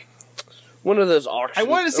Sorg. one of those auctions. I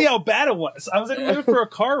wanted to see how bad it was. I was in the mood for a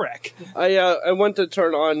car wreck. I went to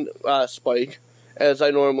turn on Spike, as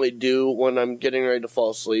I normally do when I'm getting ready to fall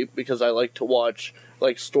asleep, because I like to watch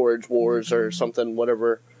like Storage Wars or something,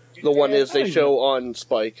 whatever the one is they show on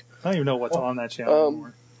Spike. I don't even know what's on that channel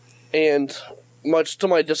anymore. And much to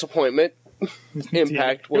my disappointment,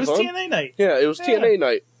 Impact was on. It was TNA night. Yeah, it was TNA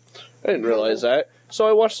night. I didn't realize that. So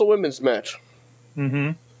I watched the women's match.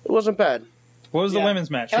 Mm-hmm. It wasn't bad. What was the women's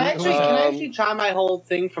match? Can I actually try my whole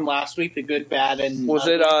thing from last week, the good, bad, and... Was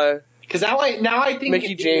it, because now I think...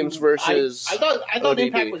 Mickey James versus I thought ODB.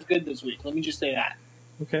 Impact was good this week. Let me just say that.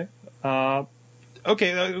 Okay. Well,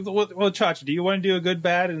 Chachi, do you want to do a good,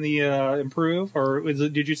 bad, and the improve, or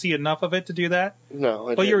did you see enough of it to do that?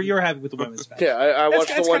 No. Well, you're happy with the women's match. Yeah, I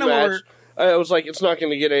watched the one match. I was like, it's not going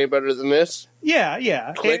to get any better than this.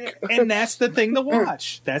 Yeah. Click. And that's the thing to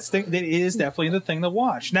watch. That is definitely the thing to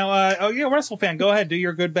watch. Now, Wrestlefan, go ahead, do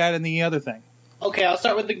your good, bad, and the other thing. Okay, I'll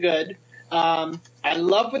start with the good. I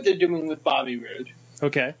love what they're doing with Bobby Roode.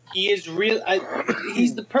 Okay. He is real.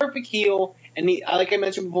 He's the perfect heel, and like I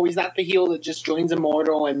mentioned before, he's not the heel that just joins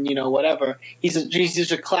Immortal and whatever. He's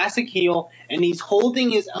just a classic heel, and he's holding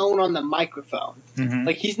his own on the microphone. Mm-hmm.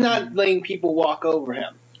 Like he's not letting people walk over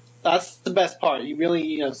him. That's the best part. He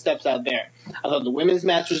really steps out there. I thought the women's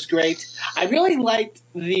match was great. I really liked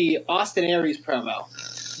the Austin Aries promo.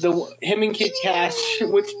 Him and Kid Cash,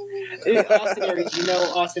 which Austin Aries,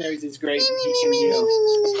 Austin Aries is great.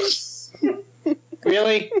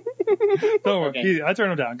 Really? Don't worry. Okay. I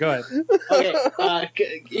turn him down. Go ahead.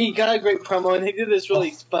 Okay. He got a great promo, and they did this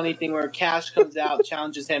really funny thing where Cash comes out,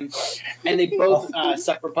 challenges him, and they both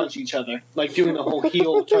sucker punch each other, like doing the whole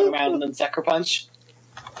heel turn around and then sucker punch.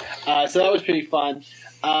 So that was pretty fun.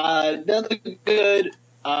 Another good,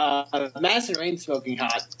 Madison Rain smoking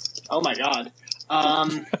hot. Oh my god.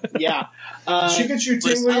 Yeah. Did she get you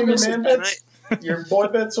tingling in your man bits? Your boy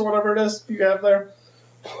bits or whatever it is you have there?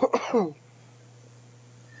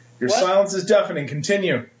 Your silence is deafening.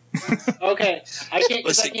 Continue. Okay. I can't.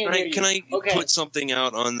 Listen, can I okay. put something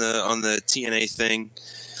out on the TNA thing?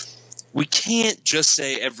 We can't just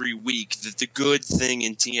say every week that the good thing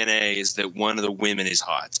in TNA is that one of the women is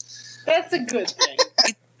hot. That's a good thing.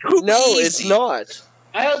 No, it's not.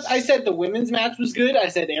 I said the women's match was good. I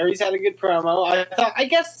said Aries had a good promo. I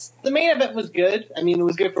guess the main event was good. I mean, it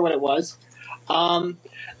was good for what it was.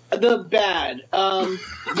 The bad,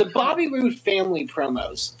 the Bobby Roode family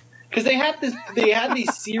promos, because they had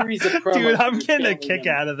these series of promos. Dude, I'm getting a kick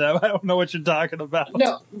out of them. I don't know what you're talking about.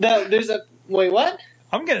 No, wait, what?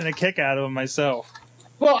 I'm getting a kick out of them myself.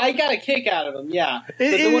 Well, I got a kick out of them, yeah.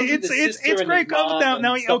 It's great.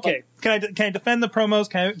 Now, okay. Can I defend the promos?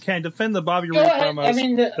 Can I defend the Bobby Roode promos? I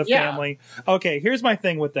mean, the family. Okay, here's my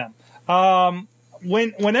thing with them.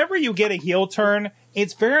 Whenever you get a heel turn,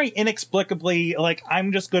 it's very inexplicably like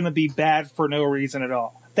I'm just going to be bad for no reason at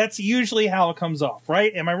all. That's usually how it comes off,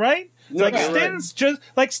 right? Am I right?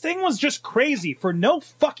 Sting was just crazy for no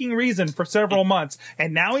fucking reason for several months,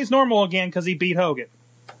 and now he's normal again because he beat Hogan.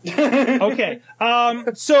 Okay,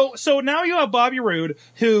 so now you have Bobby Roode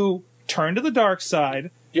who turned to the dark side,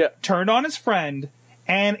 turned on his friend,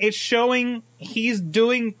 and it's showing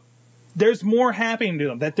there's more happening to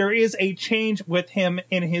him, that there is a change with him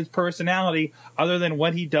in his personality other than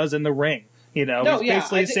what he does in the ring. He's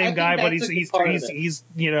basically the same guy, but he's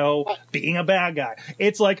being a bad guy.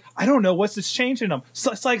 It's like, I don't know what's this change in him.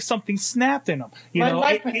 So it's like something snapped in him.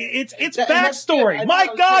 It's backstory. My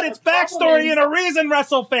God, it's backstory and a reason,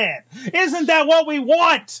 Wrestlefan. Isn't that what we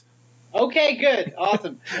want? Okay, good,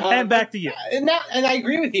 awesome. And back to you. And I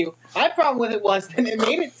agree with you. My problem with it was that it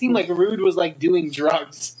made it seem like Roode was like doing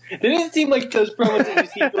drugs. It didn't seem like those promos that you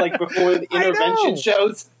see like before the intervention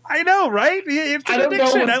shows. I know, right? It's an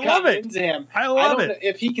addiction. I love it. I love it.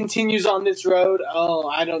 If he continues on this road,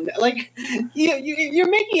 I don't know. Like, you're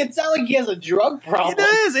making it sound like he has a drug problem. It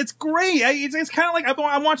is. It's great. It's kind of like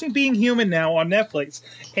I'm watching Being Human now on Netflix,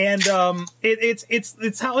 and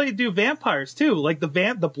it's how they do vampires too. Like the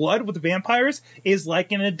blood with the vampires is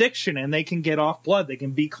like an addiction, and they can get off blood. They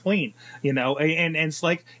can be clean, and it's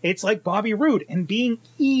like Bobby Roode, and being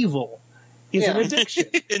evil is an addiction.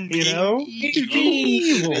 Evil.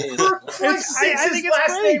 For Christ's sake, his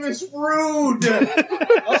last name is Rude. Like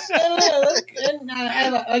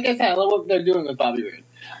I said, I love what they're doing with Bobby Roode.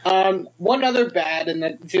 One other bad, and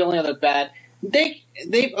that's the only other bad.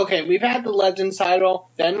 We've had the Legends title,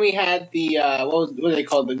 then we had the what do they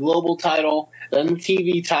call it? The Global title, then the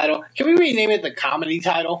TV title. Can we rename it the Comedy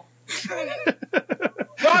title?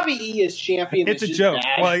 Robbie E is champion. It's a joke.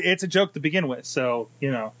 Bad. Well, it's a joke to begin with, so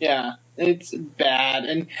Yeah, it's bad.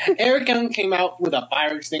 And Eric Young came out with a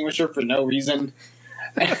fire extinguisher for no reason,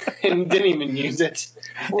 and didn't even use it.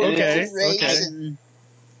 Okay.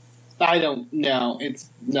 I don't know. It's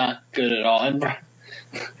not good at all. And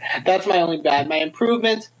that's my only bad. My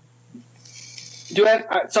improvement.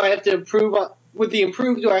 I have to improve on with the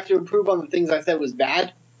improve? Do I have to improve on the things I said was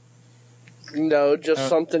bad? No, just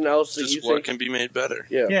something else that Just you what think can be made better.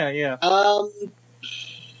 Yeah.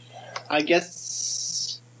 I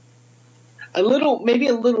guess maybe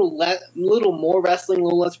a little more wrestling, a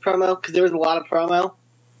little less promo, because there was a lot of promo,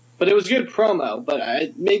 but it was good promo.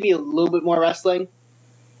 But maybe a little bit more wrestling.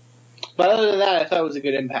 But other than that, I thought it was a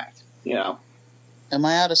good Impact. You know. Am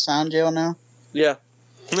I out of sound jail now? Yeah.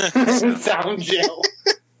 Sound jail.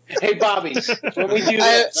 Hey, Bobby, when we do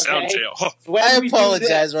this, Sound okay? jail. When I we do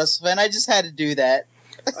apologize, this, Wrestlefan. I just had to do that.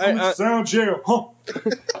 Sound jail. Huh.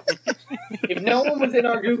 if no one was in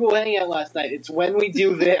our Google Hangout last night, it's when we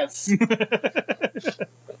do this.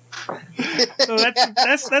 So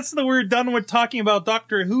that's the we're done with talking about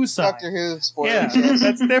Doctor Who sign. Doctor Who spoilers. Yeah, yes.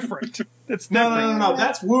 that's different. That's different. No.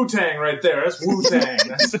 That's Wu-Tang right there. That's Wu-Tang.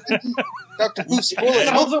 Doctor Who It spoilers.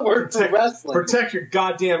 also works for wrestling. Protect your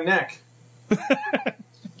goddamn neck.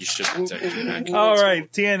 You should protect your neck. All right,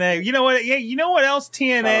 TNA. You know what? Yeah, you know what else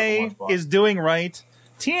TNA is doing right?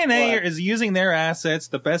 TNA What? is using their assets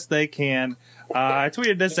the best they can. I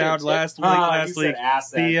tweeted this out last week.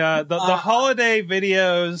 The holiday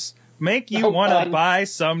videos make you want to buy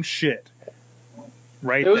some shit.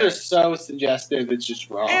 Right Those there. are so suggestive. It's just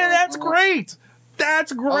wrong. And that's great.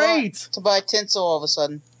 That's great. To buy tinsel all of a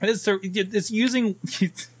sudden. It's using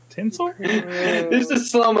tinsel. There's a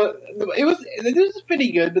slow mo. It was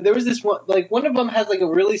pretty good, but there was this one. Like one of them has like a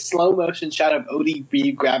really slow motion shot of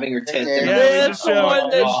ODB grabbing her tits. Yeah, Yeah, we That's just the one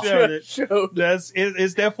that showed it. showed.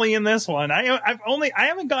 It's definitely in this one. I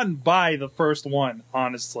haven't gotten by the first one,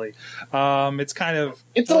 honestly. It's kind of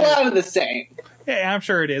It's a lot of the same. yeah, I'm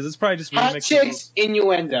sure it is. It's probably just Hot remixes. chicks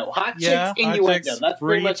innuendo. Hot Yeah, chicks hot innuendo. chicks, That's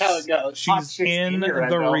pretty much how it reefs. goes. Hot She's chicks in the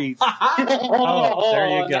innuendo. reef. Oh,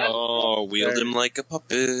 there you go. Oh, wield him like a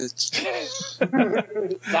puppet. Sock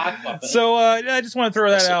puppet. So I just want to throw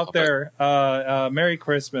that Wrestle out there. Merry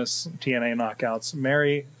Christmas, TNA Knockouts.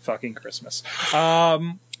 Merry fucking Christmas.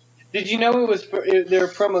 Did you know it was there were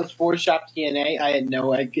promos for Shop TNA? I had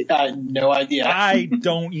no idea. I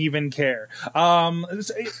don't even care.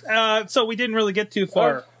 So we didn't really get too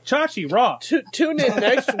far. Chachi, Raw. Tune in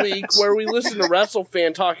next week where we listen to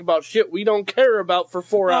Wrestlefan talk about shit we don't care about for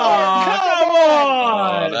 4 hours. Come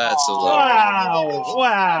on! Oh, that's a little.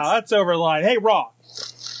 Wow, that's over the line. Hey, Raw.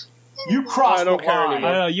 You crossed I don't the care line. anymore.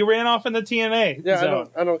 I know you ran off in the TNA Yeah, zone.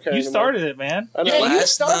 I don't care You anymore. started it, man. I don't Yeah, you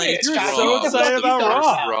Last started. night's You're Raw so excited was about the Raw.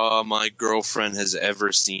 first Raw my girlfriend has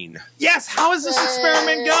ever seen. Yes. How is this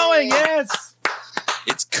experiment going? Yes.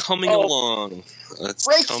 It's coming along. It's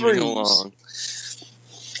coming Breakthroughs.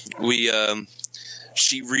 along.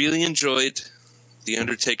 She really enjoyed the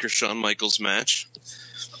Undertaker Shawn Michaels match.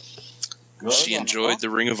 She enjoyed the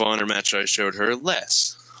Ring of Honor match I showed her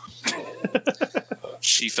less.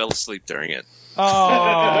 She fell asleep during it.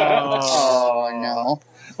 Oh. Oh no.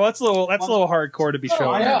 Well, that's a little hardcore to be My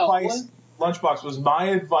showing. know. advice, Lunchbox, was my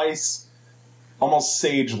advice almost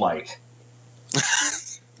sage-like.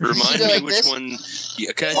 Remind Like me which this? one. Yeah,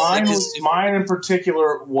 okay, Mine in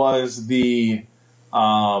particular was the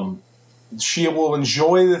she will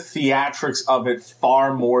enjoy the theatrics of it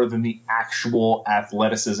far more than the actual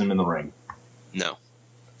athleticism in the ring. No.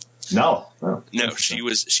 No. She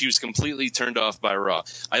was completely turned off by Raw.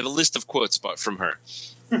 I have a list of quotes from her,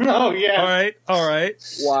 Oh yeah. All right.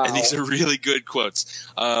 Wow. and these are really good quotes.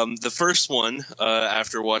 The first one,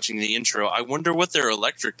 after watching the intro, I wonder what their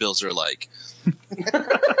electric bills are like.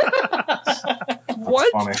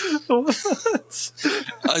 What? Funny.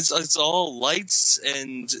 It's all lights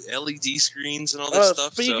and LED screens and all this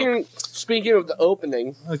stuff. Speaking of the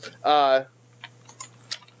opening, I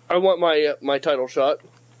want my title shot.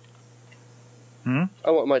 Hmm? I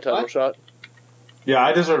want my title What? shot. Yeah,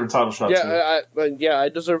 I deserve a title shot too. I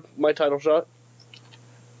deserve my title shot.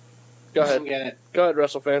 Go I don't ahead. get it. Go ahead,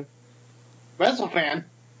 WrestleFan. WrestleFan.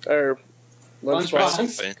 Or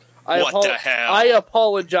Lunchbox. Fan. What the hell? I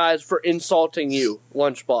apologize for insulting you,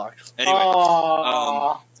 Lunchbox. Anyway,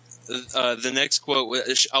 Aww. the next quote,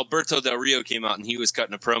 Alberto Del Rio came out and he was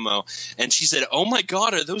cutting a promo, and she said, "Oh my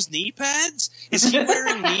God, are those knee pads? Is he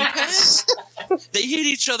wearing knee pads? They hit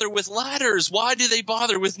each other with ladders. Why do they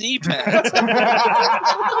bother with knee pads?" You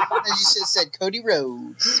should have said Cody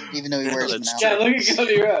Rhodes, even though he wears them That's now. Yeah, look at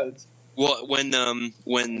Cody Rhodes. Well, when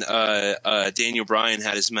Daniel Bryan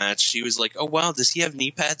had his match, she was like, "Oh wow, does he have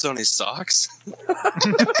knee pads on his socks?" Knee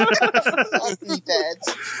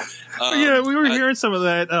pads. Yeah, we were hearing some of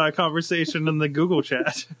that conversation in the Google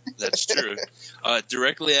chat. That's true.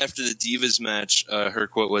 Directly after the Divas match, her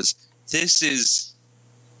quote was, "This is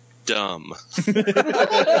dumb."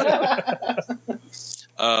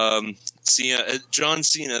 John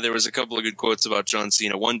Cena, there was a couple of good quotes about John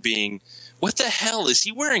Cena. One being, "What the hell? Is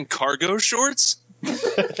he wearing cargo shorts?"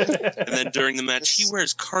 And then during the match, he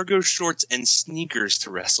wears cargo shorts and sneakers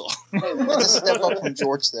to wrestle. That's a step up from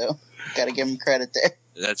Jorts, though. Gotta give him credit there.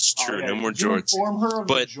 That's true. Okay, No more did you jorts. inform her of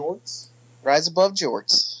But- the jorts? Rise above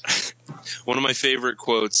Jorts. One of my favorite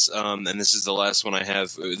quotes, and this is the last one I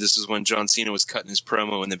have. This is when John Cena was cutting his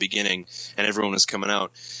promo in the beginning, and everyone was coming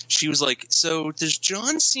out. She was like, "So does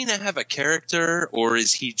John Cena have a character, or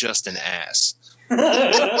is he just an ass?"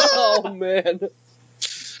 Oh man.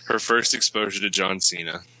 Her first exposure to John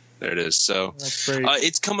Cena. There it is. So That's great.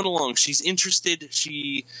 it's coming along. She's interested.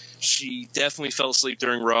 She definitely fell asleep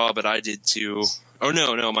during Raw, but I did too. Oh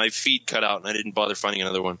no, my feed cut out and I didn't bother finding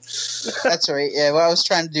another one. That's right. Yeah, well, I was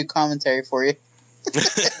trying to do commentary for you.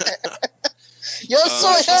 Yo,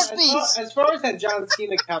 soy herpes! As far as that John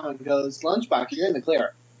Cena comment goes, Lunchbox, you're in the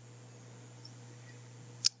clear.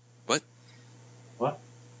 What?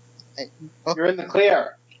 You're in the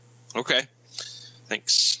clear. Okay.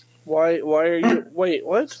 Thanks. Why are you? Wait,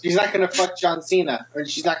 what? She's not going to fuck John Cena, or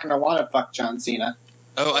she's not going to want to fuck John Cena.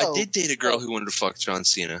 Oh, I Oh. did date a girl who wanted to fuck John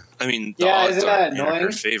Cena. I mean, the Yeah, odds isn't are that in her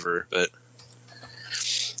annoying? favor, but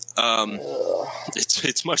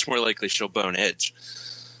it's much more likely she'll bone Edge.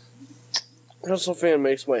 Wrestlefan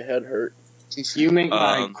makes my head hurt. You make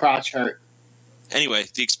my Um, crotch hurt. Anyway,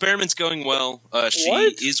 the experiment's going well. She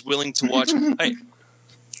What? is willing to watch. Hey,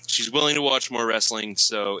 she's willing to watch more wrestling,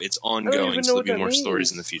 so it's even ongoing. know So what there'll be that more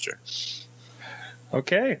stories means. in the future.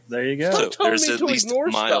 Okay, there you go. So Stop telling there's me at to least ignore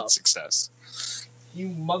mild stuff. success. You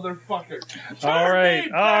motherfucker. All right,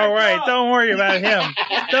 all right. Don't worry about him.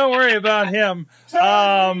 Don't worry about him. So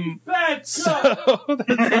that's not on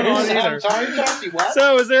I'm either. sorry, Chachi, what?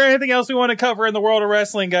 So, is there anything else we want to cover in the world of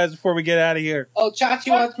wrestling, guys, before we get out of here? Oh,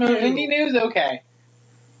 Chachi wants more indie news? Okay.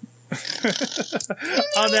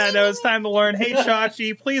 On that note, it's time to learn. Hey,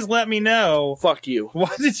 Chachi, please let me know. Fuck you.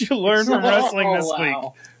 What did you learn from wrestling this week?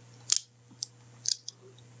 Wow.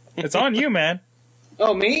 It's on you, man.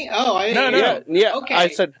 Oh, me? Oh, I No, no. Yeah, yeah. Okay. I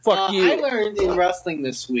said fuck I you. learned in wrestling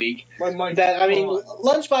this week My mic- that, I mean,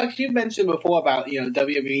 Lunchbox, you've mentioned before about,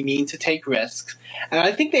 WWE needing to take risks. And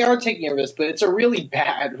I think they are taking a risk, but it's a really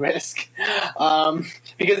bad risk.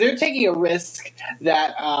 Because they're taking a risk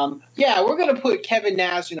that, we're going to put Kevin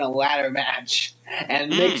Nash in a ladder match and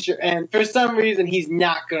make sure, and for some reason, he's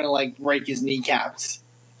not going to, break his kneecaps.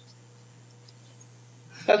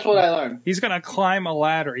 That's what I learned. He's going to climb a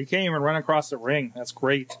ladder. He can't even run across the ring. That's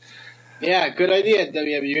great. Yeah, good idea,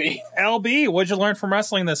 WWE. LB, what'd you learn from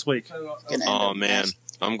wrestling this week? Gonna end Oh up man, nice.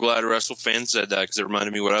 I'm glad Wrestlefan said that because it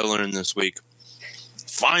reminded me what I learned this week.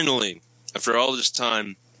 Finally, after all this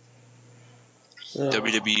time,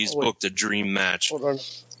 WWE's wait. booked a dream match Hold on.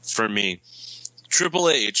 for me. Triple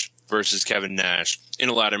H versus Kevin Nash in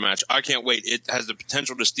a ladder match. I can't wait. It has the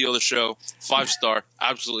potential to steal the show. 5-star,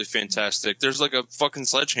 absolutely fantastic. There's like a fucking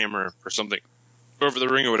sledgehammer or something over the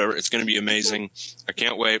ring or whatever. It's going to be amazing. I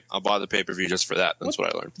can't wait. I'll buy the pay-per-view just for that. That's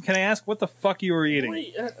what I learned. Can I ask what the fuck you were eating?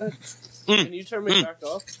 Wait, can you turn me back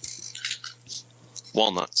off?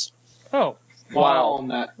 Walnuts. Oh,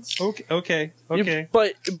 Walnuts. okay.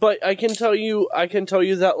 But I can tell you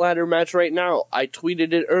that ladder match right now. I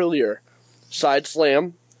tweeted it earlier. Side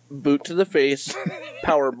slam, boot to the face,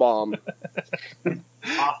 power bomb.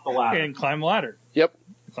 Off the ladder. And climb ladder. Yep.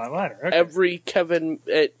 Climb ladder. Okay. Every Kevin,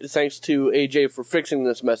 thanks to AJ for fixing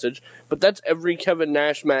this message, but that's every Kevin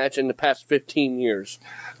Nash match in the past 15 years.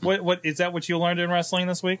 What is that? What you learned in wrestling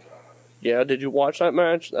this week? Yeah, did you watch that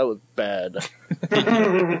match? That was bad.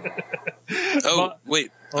 Oh,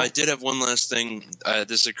 wait. I did have one last thing.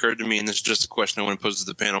 This occurred to me, and this is just a question I want to pose to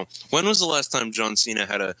the panel. When was the last time John Cena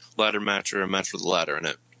had a ladder match or a match with a ladder in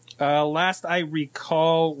it? Last I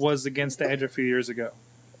recall was against the Edge a few years ago.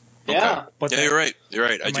 Yeah. But Yeah, you're right. You're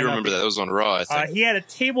right. I Might do not remember be. that. That was on Raw, I think. he had a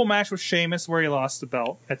table match with Sheamus where he lost the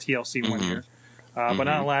belt at TLC one year, but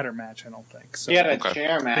not a ladder match. I don't think. So He had a Okay.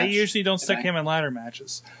 chair match. they usually don't stick Today. him in ladder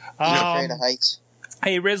matches. He's afraid of heights.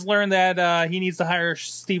 Hey, Riz learned that he needs to hire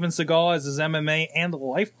Steven Seagal as his MMA and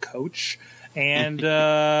life coach. And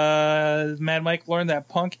Mad Mike learned that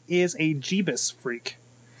Punk is a Jeebus freak.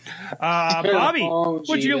 Bobby, Oh,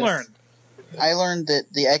 what'd you Jeebus. learn? I learned that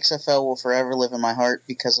the XFL will forever live in my heart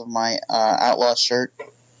because of my Outlaw shirt.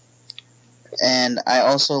 And I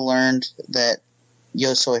also learned that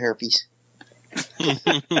yo soy herpes.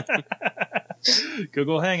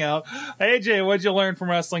 Google Hangout. Hey, AJ, what'd you learn from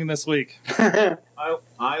wrestling this week? I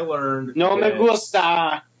learned. No me that-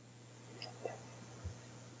 gusta.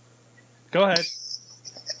 Go ahead.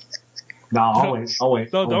 No, I'll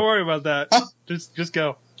wait. Don't worry about that. Just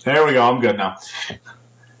go. There we go. I'm good now.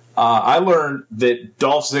 I learned that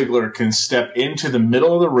Dolph Ziggler can step into the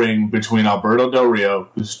middle of the ring between Alberto Del Rio,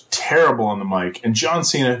 who's terrible on the mic, and John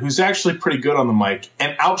Cena, who's actually pretty good on the mic,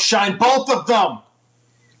 and outshine both of them.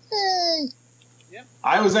 Yep.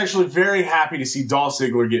 I was actually very happy to see Dolph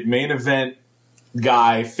Ziggler get main event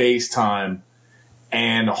guy FaceTime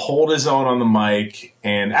and hold his own on the mic.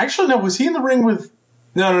 And actually, no, was he in the ring with...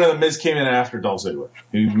 No, the Miz came in after Dolph Ziggler.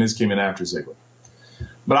 Miz came in after Ziggler.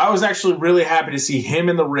 But I was actually really happy to see him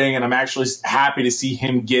in the ring, and I'm actually happy to see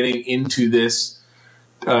him getting into this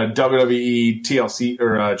WWE TLC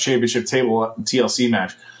or Championship Table TLC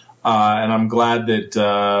match. And I'm glad that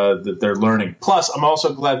that they're learning. Plus, I'm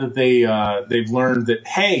also glad that they've learned that,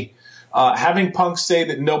 hey, having Punk say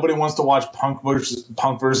that nobody wants to watch Punk versus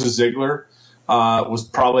Ziggler was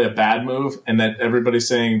probably a bad move, and that everybody's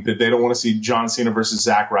saying that they don't want to see John Cena versus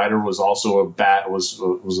Zack Ryder was also a bad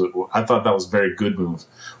I thought that was a very good move,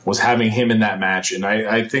 was having him in that match. And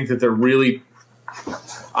I think that they're really...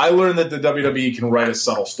 I learned that the WWE can write a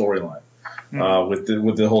subtle storyline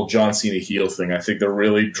with the whole John Cena heel thing. I think they're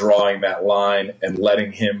really drawing that line and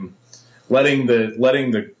letting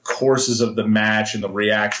the courses of the match and the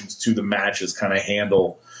reactions to the matches kind of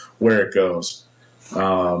handle where it goes.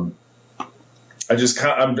 I'm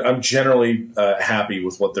generally happy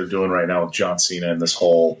with what they're doing right now with John Cena and this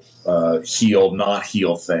whole heel, not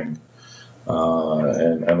heel thing.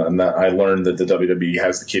 And that, I learned that the WWE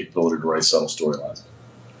has the capability to write subtle storylines.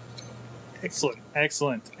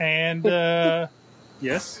 Excellent. And,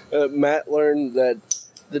 yes? Matt learned that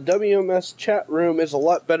the WMS chat room is a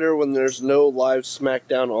lot better when there's no live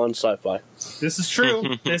SmackDown on Sci-Fi. This is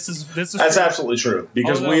true. This is That's true. absolutely true.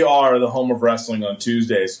 Because we are the home of wrestling on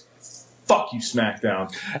Tuesdays. Fuck you,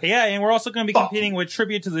 SmackDown. Yeah, and we're also going to be competing with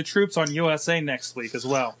Tribute to the Troops on USA next week as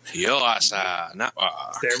well. USA Network.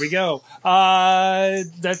 There we go.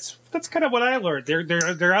 That's kind of what I learned.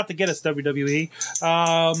 They're out to get us, WWE.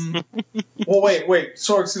 Well, wait.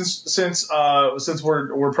 Sorg, since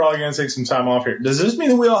we're probably going to take some time off here, does this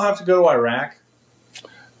mean that we all have to go to Iraq?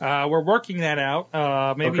 We're working that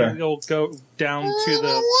out. Maybe we'll go down to the...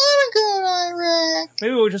 I want to go to Iraq.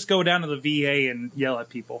 Maybe we'll just go down to the VA and yell at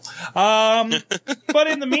people. But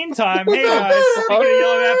in the meantime, hey guys, speaking of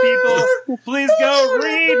yelling at people, please go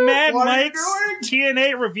read Mad Mike's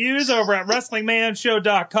TNA reviews over at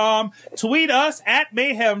WrestlingMayhemShow.com. Tweet us at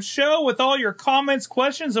Mayhem Show with all your comments,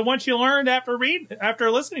 questions, and what you learned after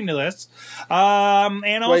listening to this.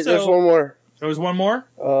 And also, wait, there's one more. There was one more?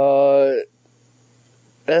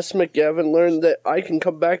 S. McGavin learned that I can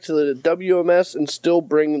come back to the WMS and still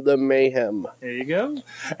bring the mayhem. There you go.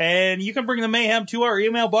 And you can bring the mayhem to our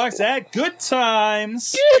email box at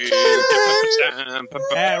goodtimes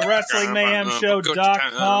at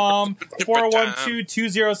WrestlingMayhemShow.com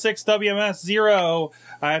 412-206-WMS0.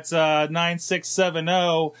 That's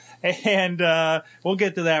 9670. And we'll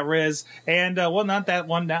get to that, Riz. And, well, not that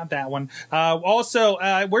one. Also,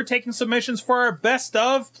 we're taking submissions for our best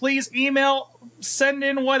of. Please email, send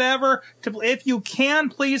in whatever. If you can,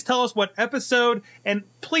 please tell us what episode. And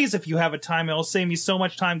please, if you have a time, it'll save me so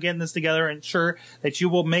much time getting this together and ensure that you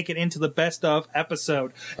will make it into the best of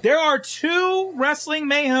episode. There are 2 Wrestling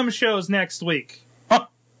Mayhem shows next week.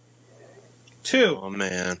 2. Oh,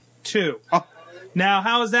 man. 2. Now,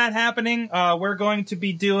 how is that happening? We're going to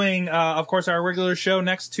be doing, of course, our regular show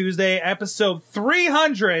next Tuesday, episode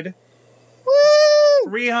 300. Woo!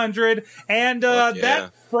 300. And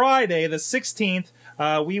that Friday, the 16th,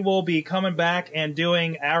 we will be coming back and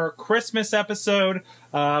doing our Christmas episode.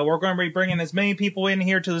 We're going to be bringing as many people in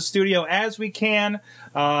here to the studio as we can.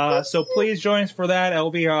 So please join us for that.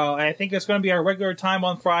 It'll be, I think it's going to be our regular time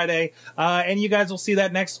on Friday. And you guys will see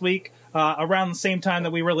that next week. Around the same time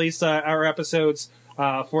that we release our episodes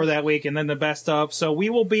for that week, and then the best of. So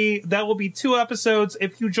that will be 2 episodes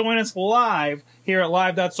if you join us live here at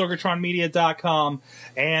live.sorgatronmedia.com,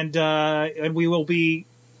 and we will be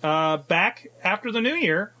back after the new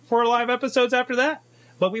year for live episodes after that.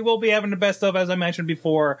 But we will be having the best of, as I mentioned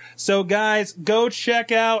before. So guys, go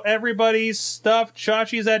check out everybody's stuff.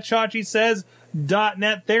 Chachi's at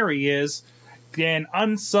chachisays.net. There he is. And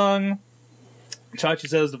Unsung. Chachi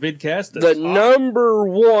says the vidcast. The number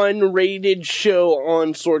 1 rated show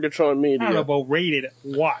on Sorgatron Media. I don't know about rated,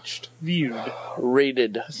 watched, viewed.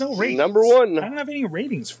 Rated. There's no ratings. Number 1. I don't have any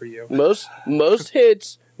ratings for you. Most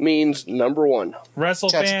hits means number 1.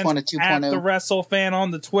 Wrestlefan at the Wrestlefan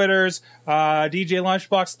on the Twitters. DJ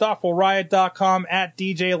Lunchbox, ThoughtfulRiot.com at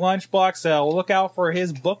DJ Lunchbox. Look out for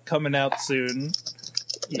his book coming out soon.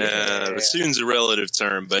 Soon's a relative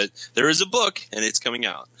term, but there is a book, and it's coming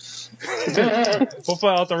out. We'll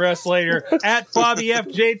find out the rest later. At Bobby F.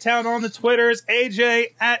 J. Town on the Twitters.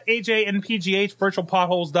 AJ at AJNPGH.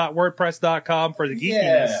 Virtualpotholes.wordpress.com for the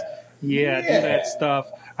geekiness. Yeah, do that stuff.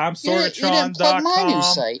 I'm Sorgatron.com. You didn't plug my new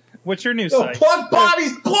site. What's your new site? Plug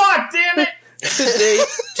Bobby's blog, damn it!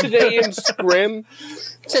 Today in Scrim.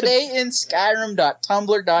 Today in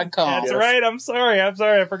Skyrim.tumblr.com. That's right. I'm sorry.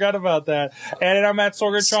 I forgot about that. And I'm at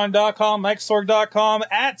Sorgatron.com, MikeSorg.com,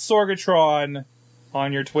 at Sorgatron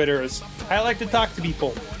on your Twitters. I like to talk to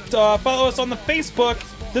people. Follow us on the Facebook,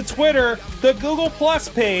 the Twitter, the Google Plus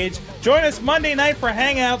page. Join us Monday night for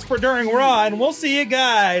Hangouts for during Raw, and we'll see you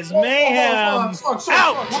guys. Mayhem out! Just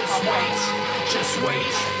wait, just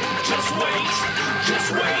wait, just wait.